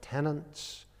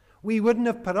tenants. We wouldn't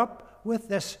have put up with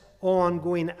this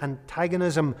ongoing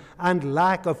antagonism and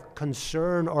lack of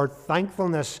concern or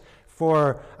thankfulness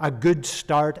for a good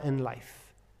start in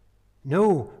life.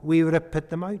 No, we would have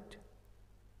put them out.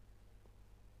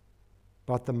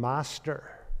 But the master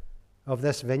of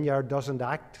this vineyard doesn't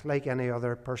act like any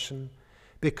other person,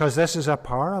 because this is a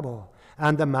parable,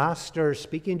 and the master is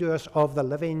speaking to us of the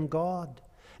living God.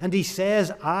 And he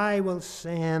says, I will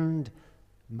send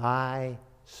my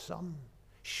son.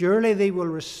 Surely they will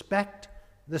respect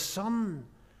the son.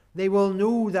 They will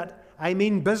know that I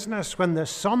mean business when the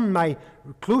son, my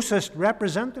closest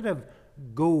representative,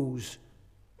 goes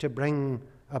to bring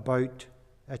about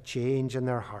a change in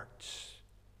their hearts.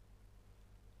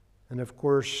 And of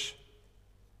course,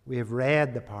 we have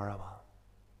read the parable.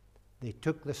 They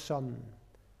took the son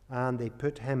and they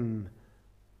put him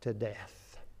to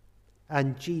death.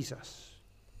 And Jesus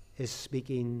is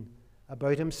speaking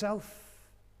about himself.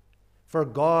 For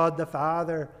God the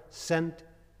Father sent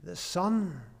the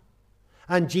Son.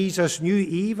 And Jesus knew,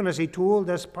 even as he told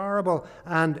this parable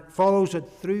and follows it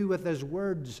through with his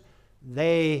words,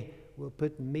 they will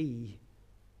put me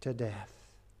to death.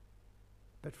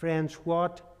 But friends,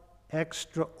 what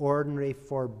extraordinary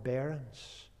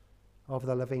forbearance of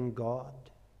the living God,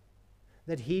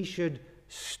 that he should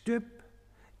stoop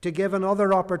to give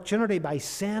another opportunity by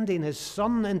sending his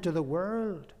Son into the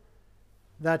world,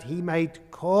 that he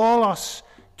might call us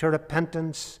to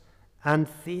repentance and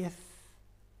faith.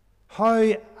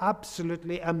 How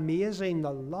absolutely amazing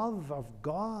the love of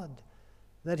God,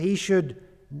 that he should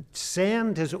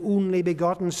send his only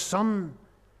begotten Son,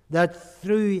 that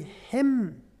through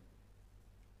him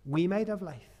we might have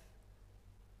life,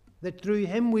 that through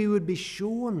him we would be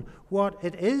shown what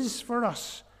it is for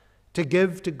us to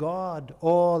give to God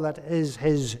all that is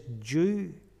his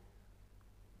due.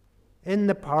 In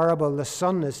the parable, the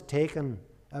son is taken,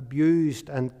 abused,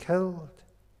 and killed.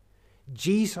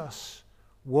 Jesus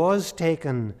was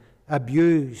taken,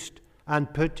 abused,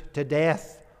 and put to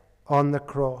death on the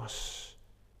cross.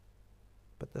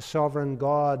 But the sovereign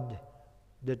God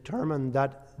determined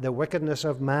that the wickedness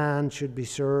of man should be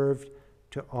served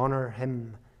to honor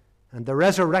him. And the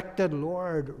resurrected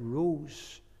Lord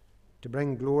rose to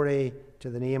bring glory to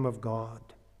the name of God.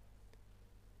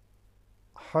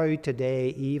 How today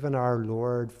even our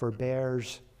Lord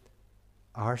forbears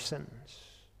our sins.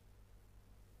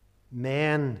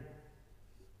 Men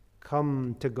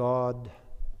come to God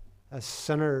as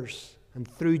sinners and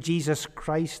through Jesus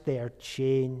Christ they are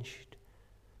changed.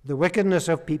 The wickedness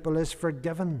of people is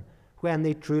forgiven when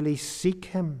they truly seek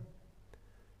him.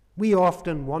 We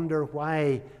often wonder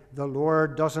why the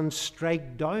Lord doesn't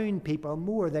strike down people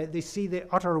more. They see the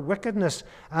utter wickedness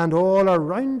and all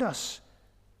around us.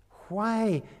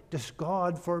 Why does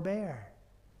God forbear?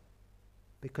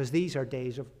 Because these are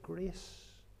days of grace.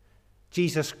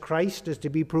 Jesus Christ is to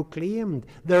be proclaimed.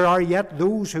 There are yet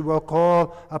those who will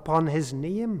call upon his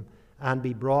name and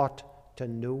be brought to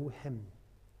know him.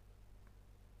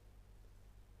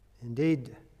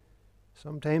 Indeed,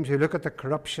 sometimes we look at the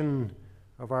corruption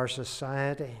of our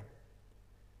society.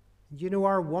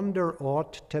 Our wonder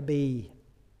ought to be,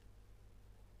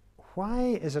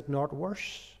 why is it not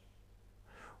worse?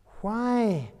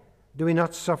 Why do we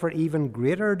not suffer even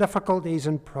greater difficulties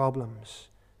and problems?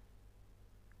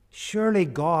 Surely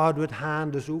God would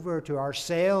hand us over to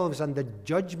ourselves and the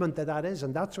judgment that is,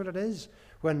 and that's what it is.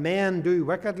 When men do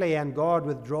wickedly and God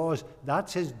withdraws,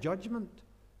 that's his judgment.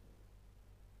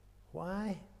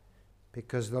 Why?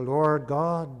 Because the Lord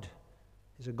God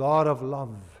is a God of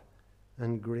love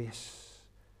and grace.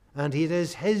 And it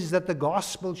is his that the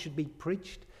gospel should be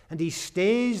preached, and he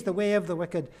stays the way of the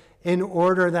wicked in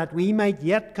order that we might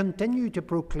yet continue to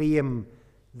proclaim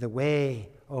the way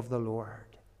of the Lord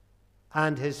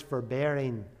and his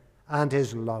forbearing and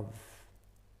his love.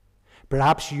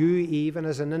 Perhaps you, even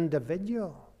as an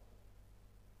individual,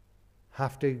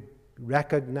 have to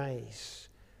recognize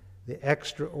the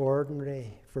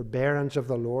extraordinary forbearance of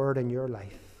the Lord in your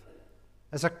life.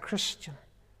 As a Christian,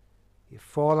 you've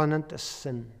fallen into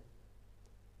sin.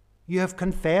 You have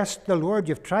confessed the Lord,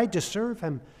 you've tried to serve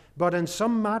him, but in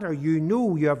some matter you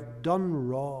know you have done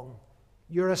wrong.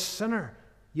 You're a sinner.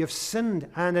 You've sinned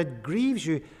and it grieves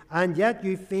you, and yet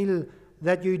you feel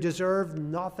that you deserve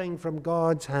nothing from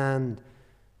God's hand.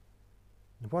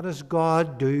 What does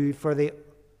God do for the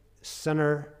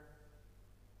sinner?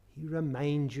 He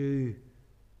reminds you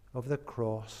of the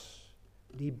cross.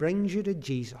 He brings you to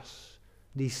Jesus.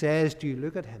 And he says to you,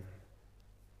 look at him.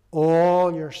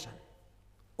 All your sin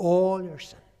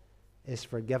is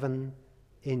forgiven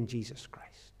in Jesus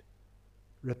Christ.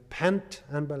 Repent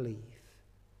and believe.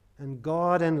 And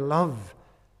God in love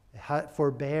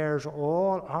forbears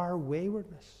all our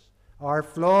waywardness, our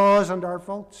flaws and our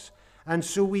faults. And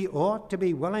so we ought to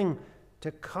be willing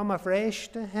to come afresh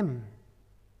to him.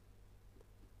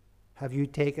 Have you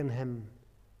taken him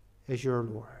as your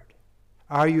Lord?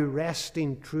 Are you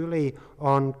resting truly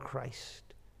on Christ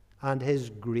and his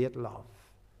great love,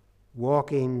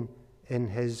 walking in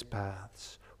his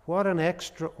paths? What an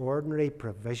extraordinary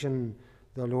provision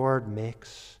the Lord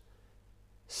makes,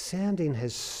 sending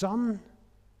his Son,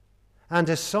 and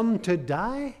his Son to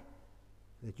die,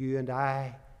 that you and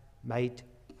I might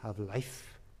have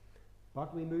life.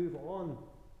 But we move on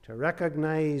to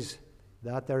recognize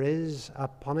that there is a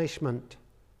punishment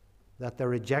that the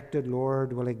rejected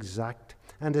Lord will exact.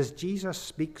 And as Jesus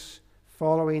speaks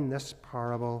following this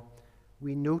parable,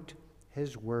 we note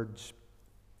his words.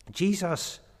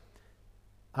 Jesus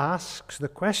asks the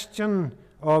question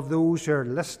of those who are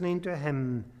listening to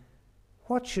him,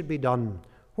 what should be done?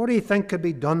 What do you think could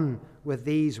be done with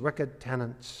these wicked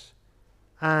tenants?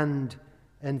 And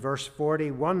in verse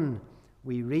 41,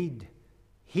 we read,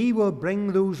 he will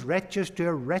bring those wretches to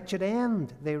a wretched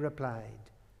end, they replied,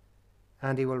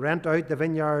 and he will rent out the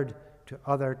vineyard to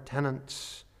other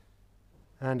tenants,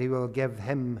 and he will give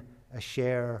him a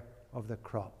share of the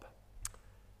crop.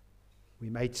 We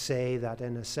might say that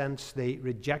in a sense the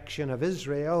rejection of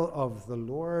Israel of the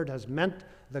Lord has meant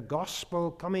the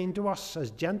gospel coming to us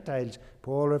as Gentiles.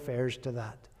 Paul refers to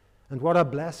that. And what a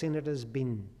blessing it has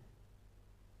been.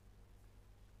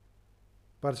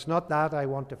 But it's not that I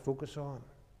want to focus on.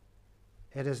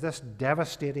 It is this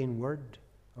devastating word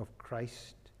of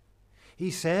Christ.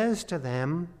 He says to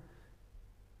them,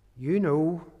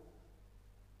 you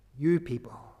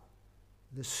people,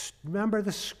 remember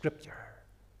the scripture,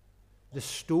 the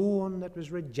stone that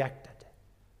was rejected,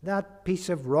 that piece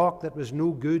of rock that was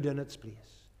no good in its place.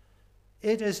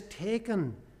 It is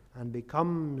taken and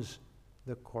becomes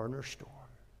the cornerstone.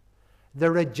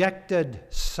 The rejected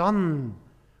Son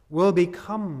will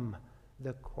become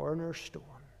the cornerstone.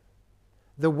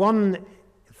 The one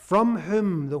from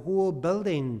whom the whole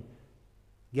building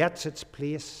gets its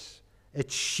place,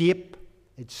 its shape,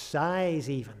 its size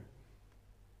even,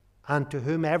 and to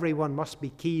whom everyone must be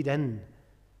keyed in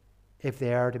if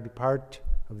they are to be part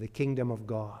of the kingdom of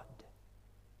God.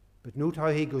 But note how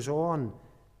he goes on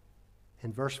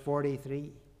in verse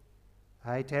 43.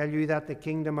 I tell you that the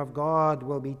kingdom of God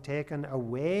will be taken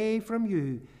away from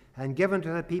you and given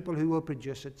to the people who will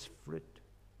produce its fruit.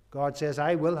 God says,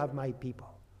 I will have my people.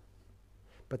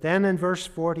 But then in verse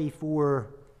 44,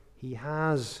 he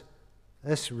has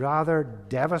this rather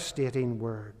devastating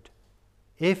word.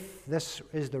 If this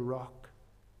is the rock,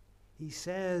 he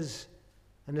says,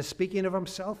 and is speaking of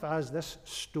himself as this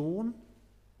stone,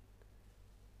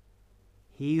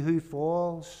 he who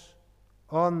falls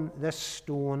on this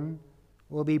stone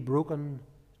will be broken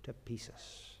to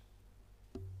pieces.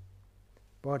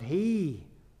 But he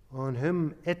on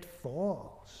whom it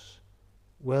falls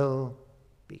will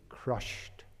be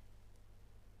crushed.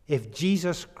 If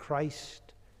Jesus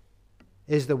Christ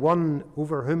is the one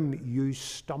over whom you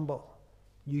stumble,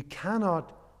 you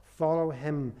cannot follow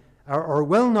him or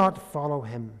will not follow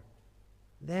him,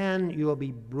 then you will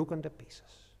be broken to pieces.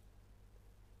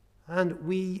 And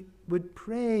we would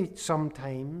pray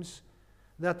sometimes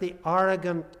that the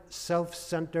arrogant,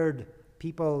 self-centered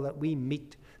people that we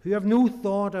meet who have no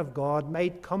thought of God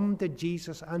might come to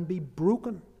Jesus and be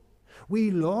broken.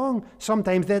 We long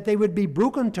sometimes that they would be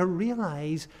broken to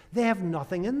realize they have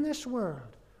nothing in this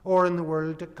world or in the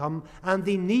world to come, and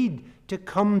they need to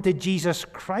come to Jesus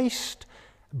Christ,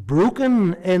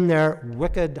 broken in their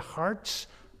wicked hearts,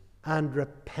 and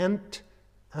repent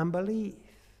and believe.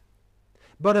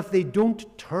 But if they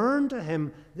don't turn to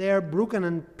him, they are broken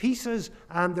in pieces,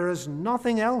 and there is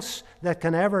nothing else that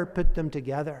can ever put them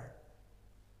together.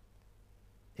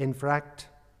 In fact,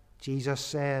 Jesus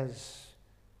says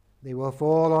they will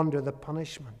fall under the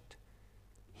punishment.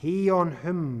 He on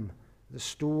whom the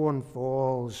stone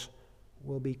falls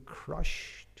will be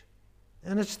crushed.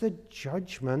 And it's the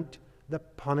judgment, the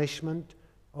punishment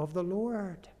of the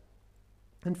Lord.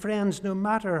 And friends, no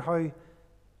matter how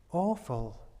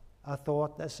awful a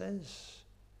thought this is,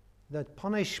 the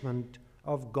punishment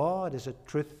of God is a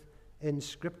truth in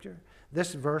Scripture.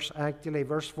 This verse, actually,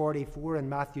 verse 44 in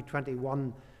Matthew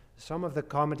 21, some of the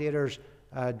commentators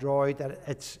draw out that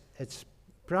it's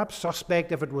perhaps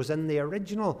suspect if it was in the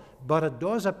original, but it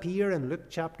does appear in Luke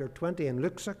chapter 20, in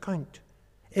Luke's account.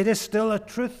 It is still a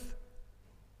truth.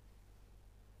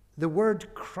 The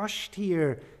word crushed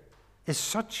here is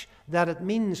such that it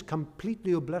means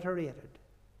completely obliterated.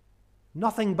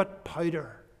 Nothing but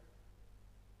powder.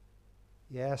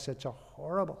 Yes, it's a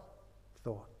horrible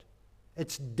thought.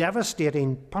 It's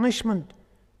devastating punishment.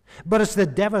 But it's the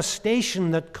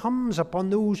devastation that comes upon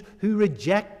those who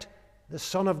reject the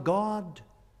Son of God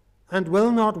and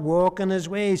will not walk in his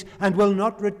ways and will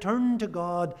not return to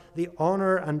God the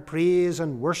honor and praise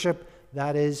and worship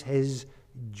that is his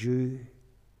due.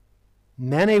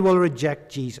 Many will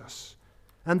reject Jesus,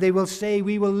 and they will say,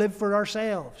 we will live for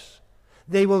ourselves.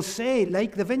 They will say,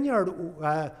 like the vineyard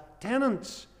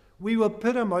tenants, we will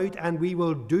put him out and we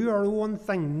will do our own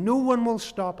thing. No one will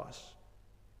stop us.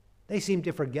 They seem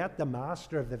to forget the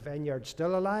master of the vineyard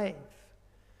still alive.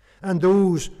 And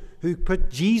those who put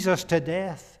Jesus to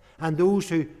death and those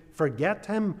who forget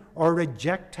him or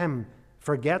reject him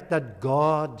forget that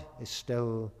God is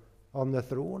still on the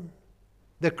throne.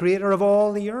 The creator of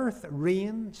all the earth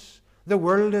reigns. The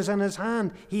world is in his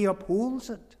hand. He upholds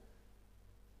it.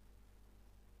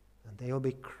 And they will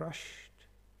be crushed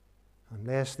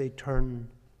unless they turn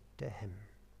to him.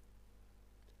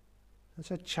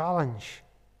 It's a challenge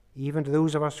even to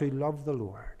those of us who love the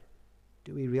Lord.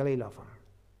 Do we really love him?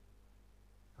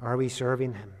 Are we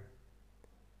serving him?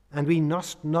 And we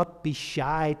must not be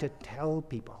shy to tell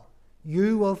people,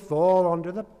 you will fall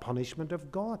under the punishment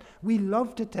of God. We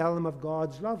love to tell them of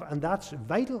God's love, and that's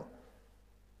vital.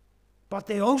 But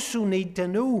they also need to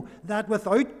know that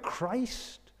without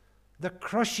Christ, the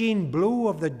crushing blow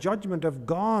of the judgment of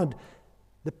God,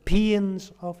 the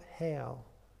pains of hell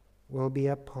will be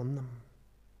upon them.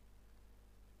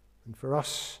 And for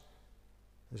us,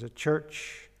 as a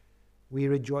church, we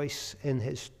rejoice in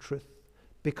his truth,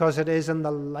 because it is in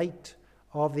the light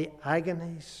of the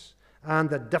agonies and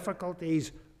the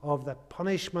difficulties of the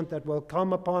punishment that will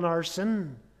come upon our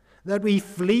sin that we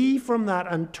flee from that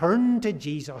and turn to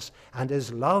Jesus and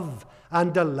his love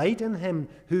and delight in him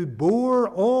who bore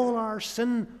all our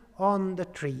sin on the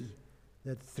tree,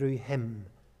 that through him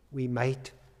we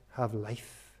might have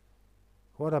life.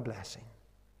 What a blessing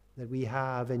that we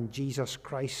have in Jesus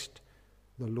Christ,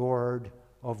 the Lord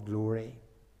of glory.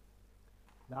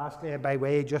 Lastly, by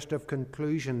way just of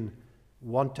conclusion,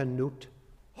 want to note,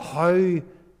 how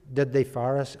did the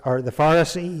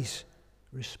Pharisees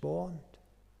respond?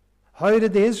 How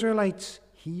did the Israelites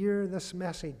hear this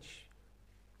message?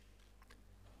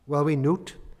 Well, we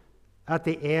note at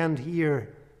the end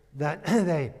here that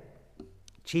the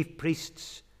chief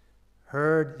priests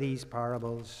heard these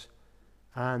parables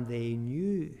and they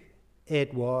knew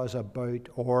it was about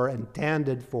or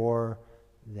intended for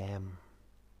them.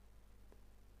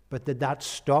 But did that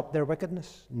stop their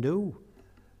wickedness? No.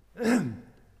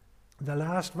 The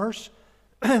last verse,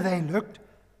 they looked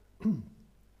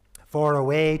for a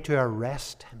way to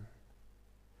arrest him.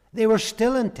 They were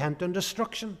still intent on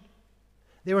destruction.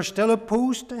 They were still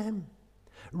opposed to him.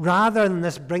 Rather than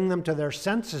this bring them to their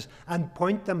senses and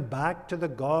point them back to the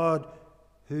God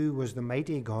who was the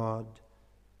mighty God,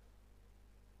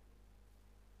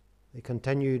 they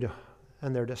continued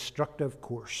in their destructive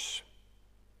course.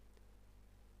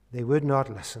 They would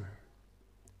not listen,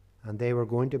 and they were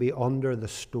going to be under the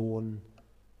stone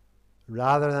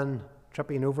rather than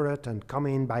tripping over it and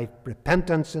coming by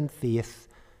repentance and faith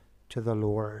to the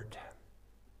Lord.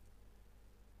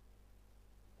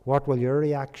 What will your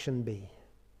reaction be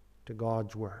to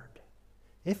God's word?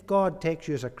 If God takes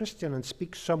you as a Christian and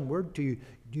speaks some word to you,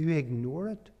 do you ignore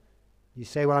it? You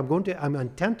say, well, I'm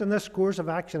intent on this course of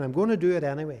action, I'm going to do it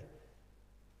anyway.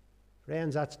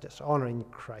 Friends, that's dishonoring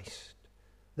Christ.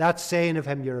 That's saying of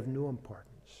him, you're of no importance.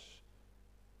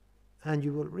 And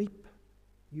you will reap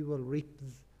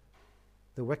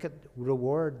the wicked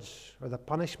rewards or the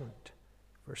punishment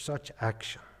for such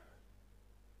action.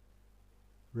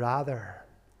 Rather,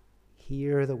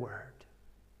 hear the word.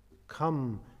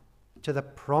 Come to the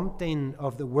prompting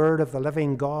of the word of the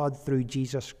living God through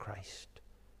Jesus Christ.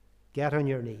 Get on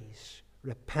your knees,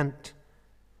 repent,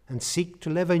 and seek to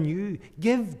live anew.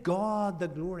 Give God the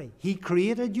glory. He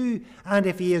created you, and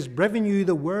if he has given you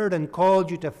the word and called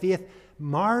you to faith,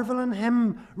 marvel in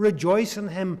him, rejoice in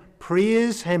him,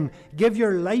 praise him, give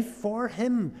your life for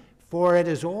him, for it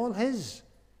is all his.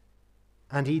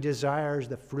 And he desires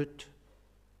the fruit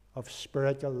of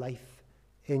spiritual life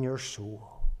in your soul.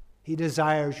 He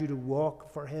desires you to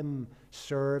walk for him,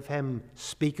 serve him,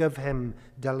 speak of him,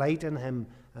 delight in him,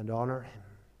 and honor him.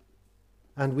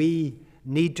 And we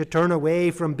need to turn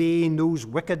away from being those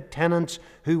wicked tenants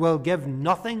who will give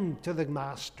nothing to the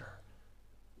master,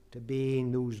 to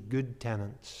being those good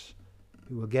tenants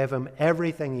who will give him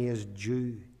everything he is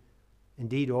due,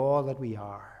 indeed all that we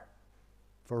are,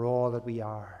 for all that we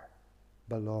are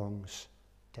belongs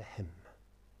to him.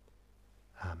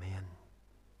 Amen.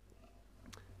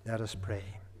 Let us pray.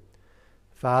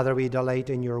 Father, we delight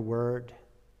in your word.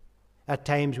 At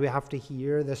times we have to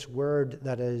hear this word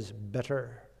that is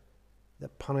bitter, the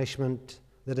punishment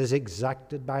that is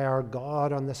exacted by our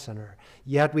God on the sinner.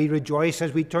 Yet we rejoice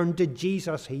as we turn to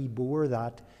Jesus. He bore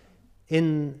that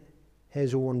in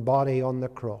his own body on the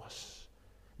cross,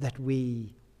 that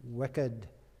we, wicked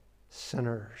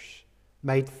sinners,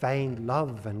 might find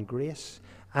love and grace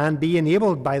and be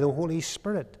enabled by the Holy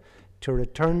Spirit to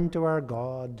return to our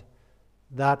God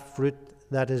that fruit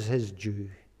that is his due,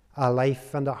 a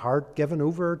life and a heart given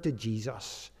over to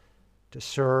Jesus to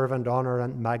serve and honor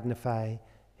and magnify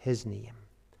his name.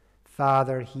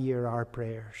 Father, hear our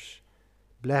prayers.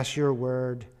 Bless your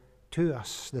word to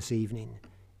us this evening.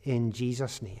 In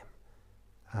Jesus' name,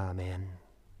 amen.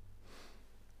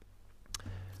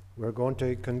 We're going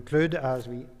to conclude as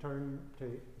we turn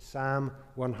to Psalm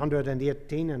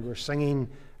 118, and we're singing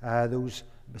those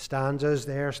stanzas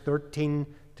there, 13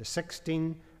 to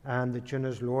 16, and the tune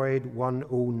is Lloyd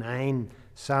 109.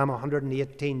 Psalm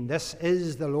 118. This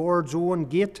is the Lord's own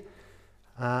gate.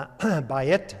 By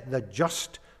it the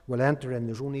just will enter in.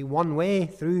 There's only one way,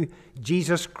 through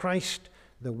Jesus Christ,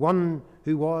 the one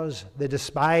who was the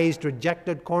despised,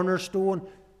 rejected cornerstone,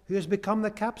 who has become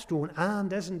the capstone.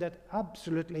 And isn't it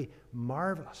absolutely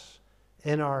marvelous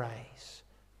in our eyes?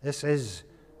 This is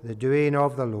the doing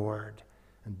of the Lord,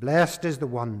 and blessed is the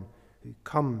one who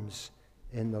comes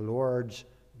in the Lord's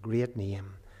great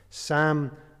name.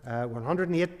 Psalm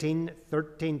 118,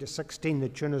 13 to 16, the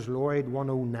tune is Lloyd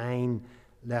 109.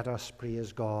 Let us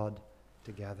praise God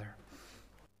together.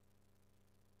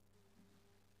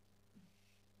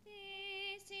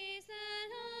 This is the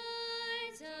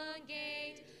Lord's own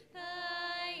gate,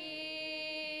 by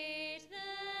it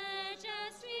the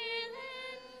just will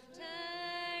enter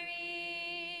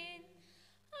in.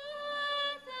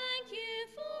 Oh, thank you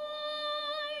for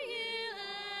you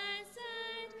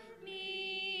answered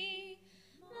me,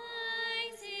 my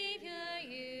Saviour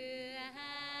you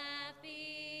have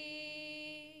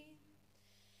been.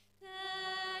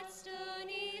 That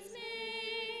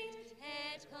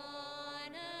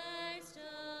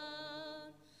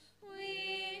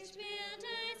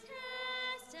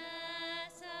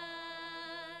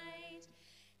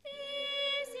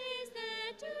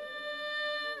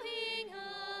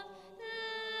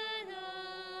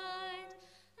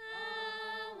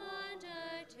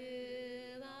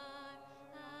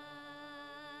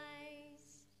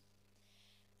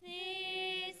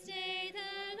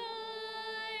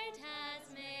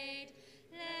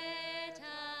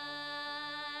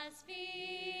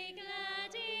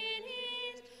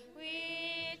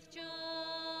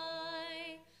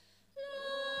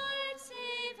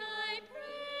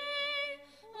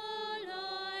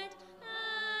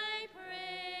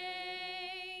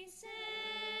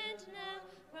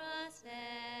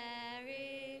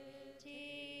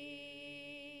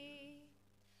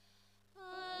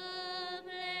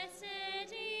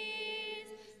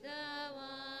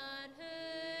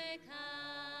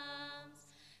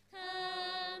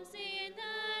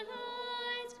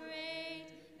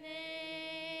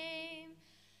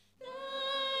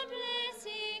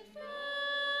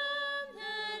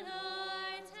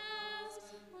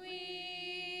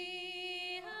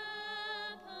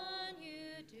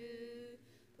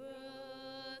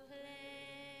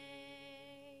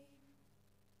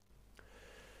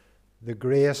the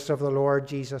grace of the Lord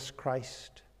Jesus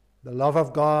Christ, the love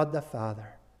of God the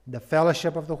Father, the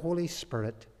fellowship of the Holy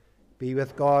Spirit be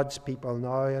with God's people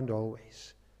now and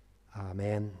always.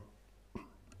 Amen.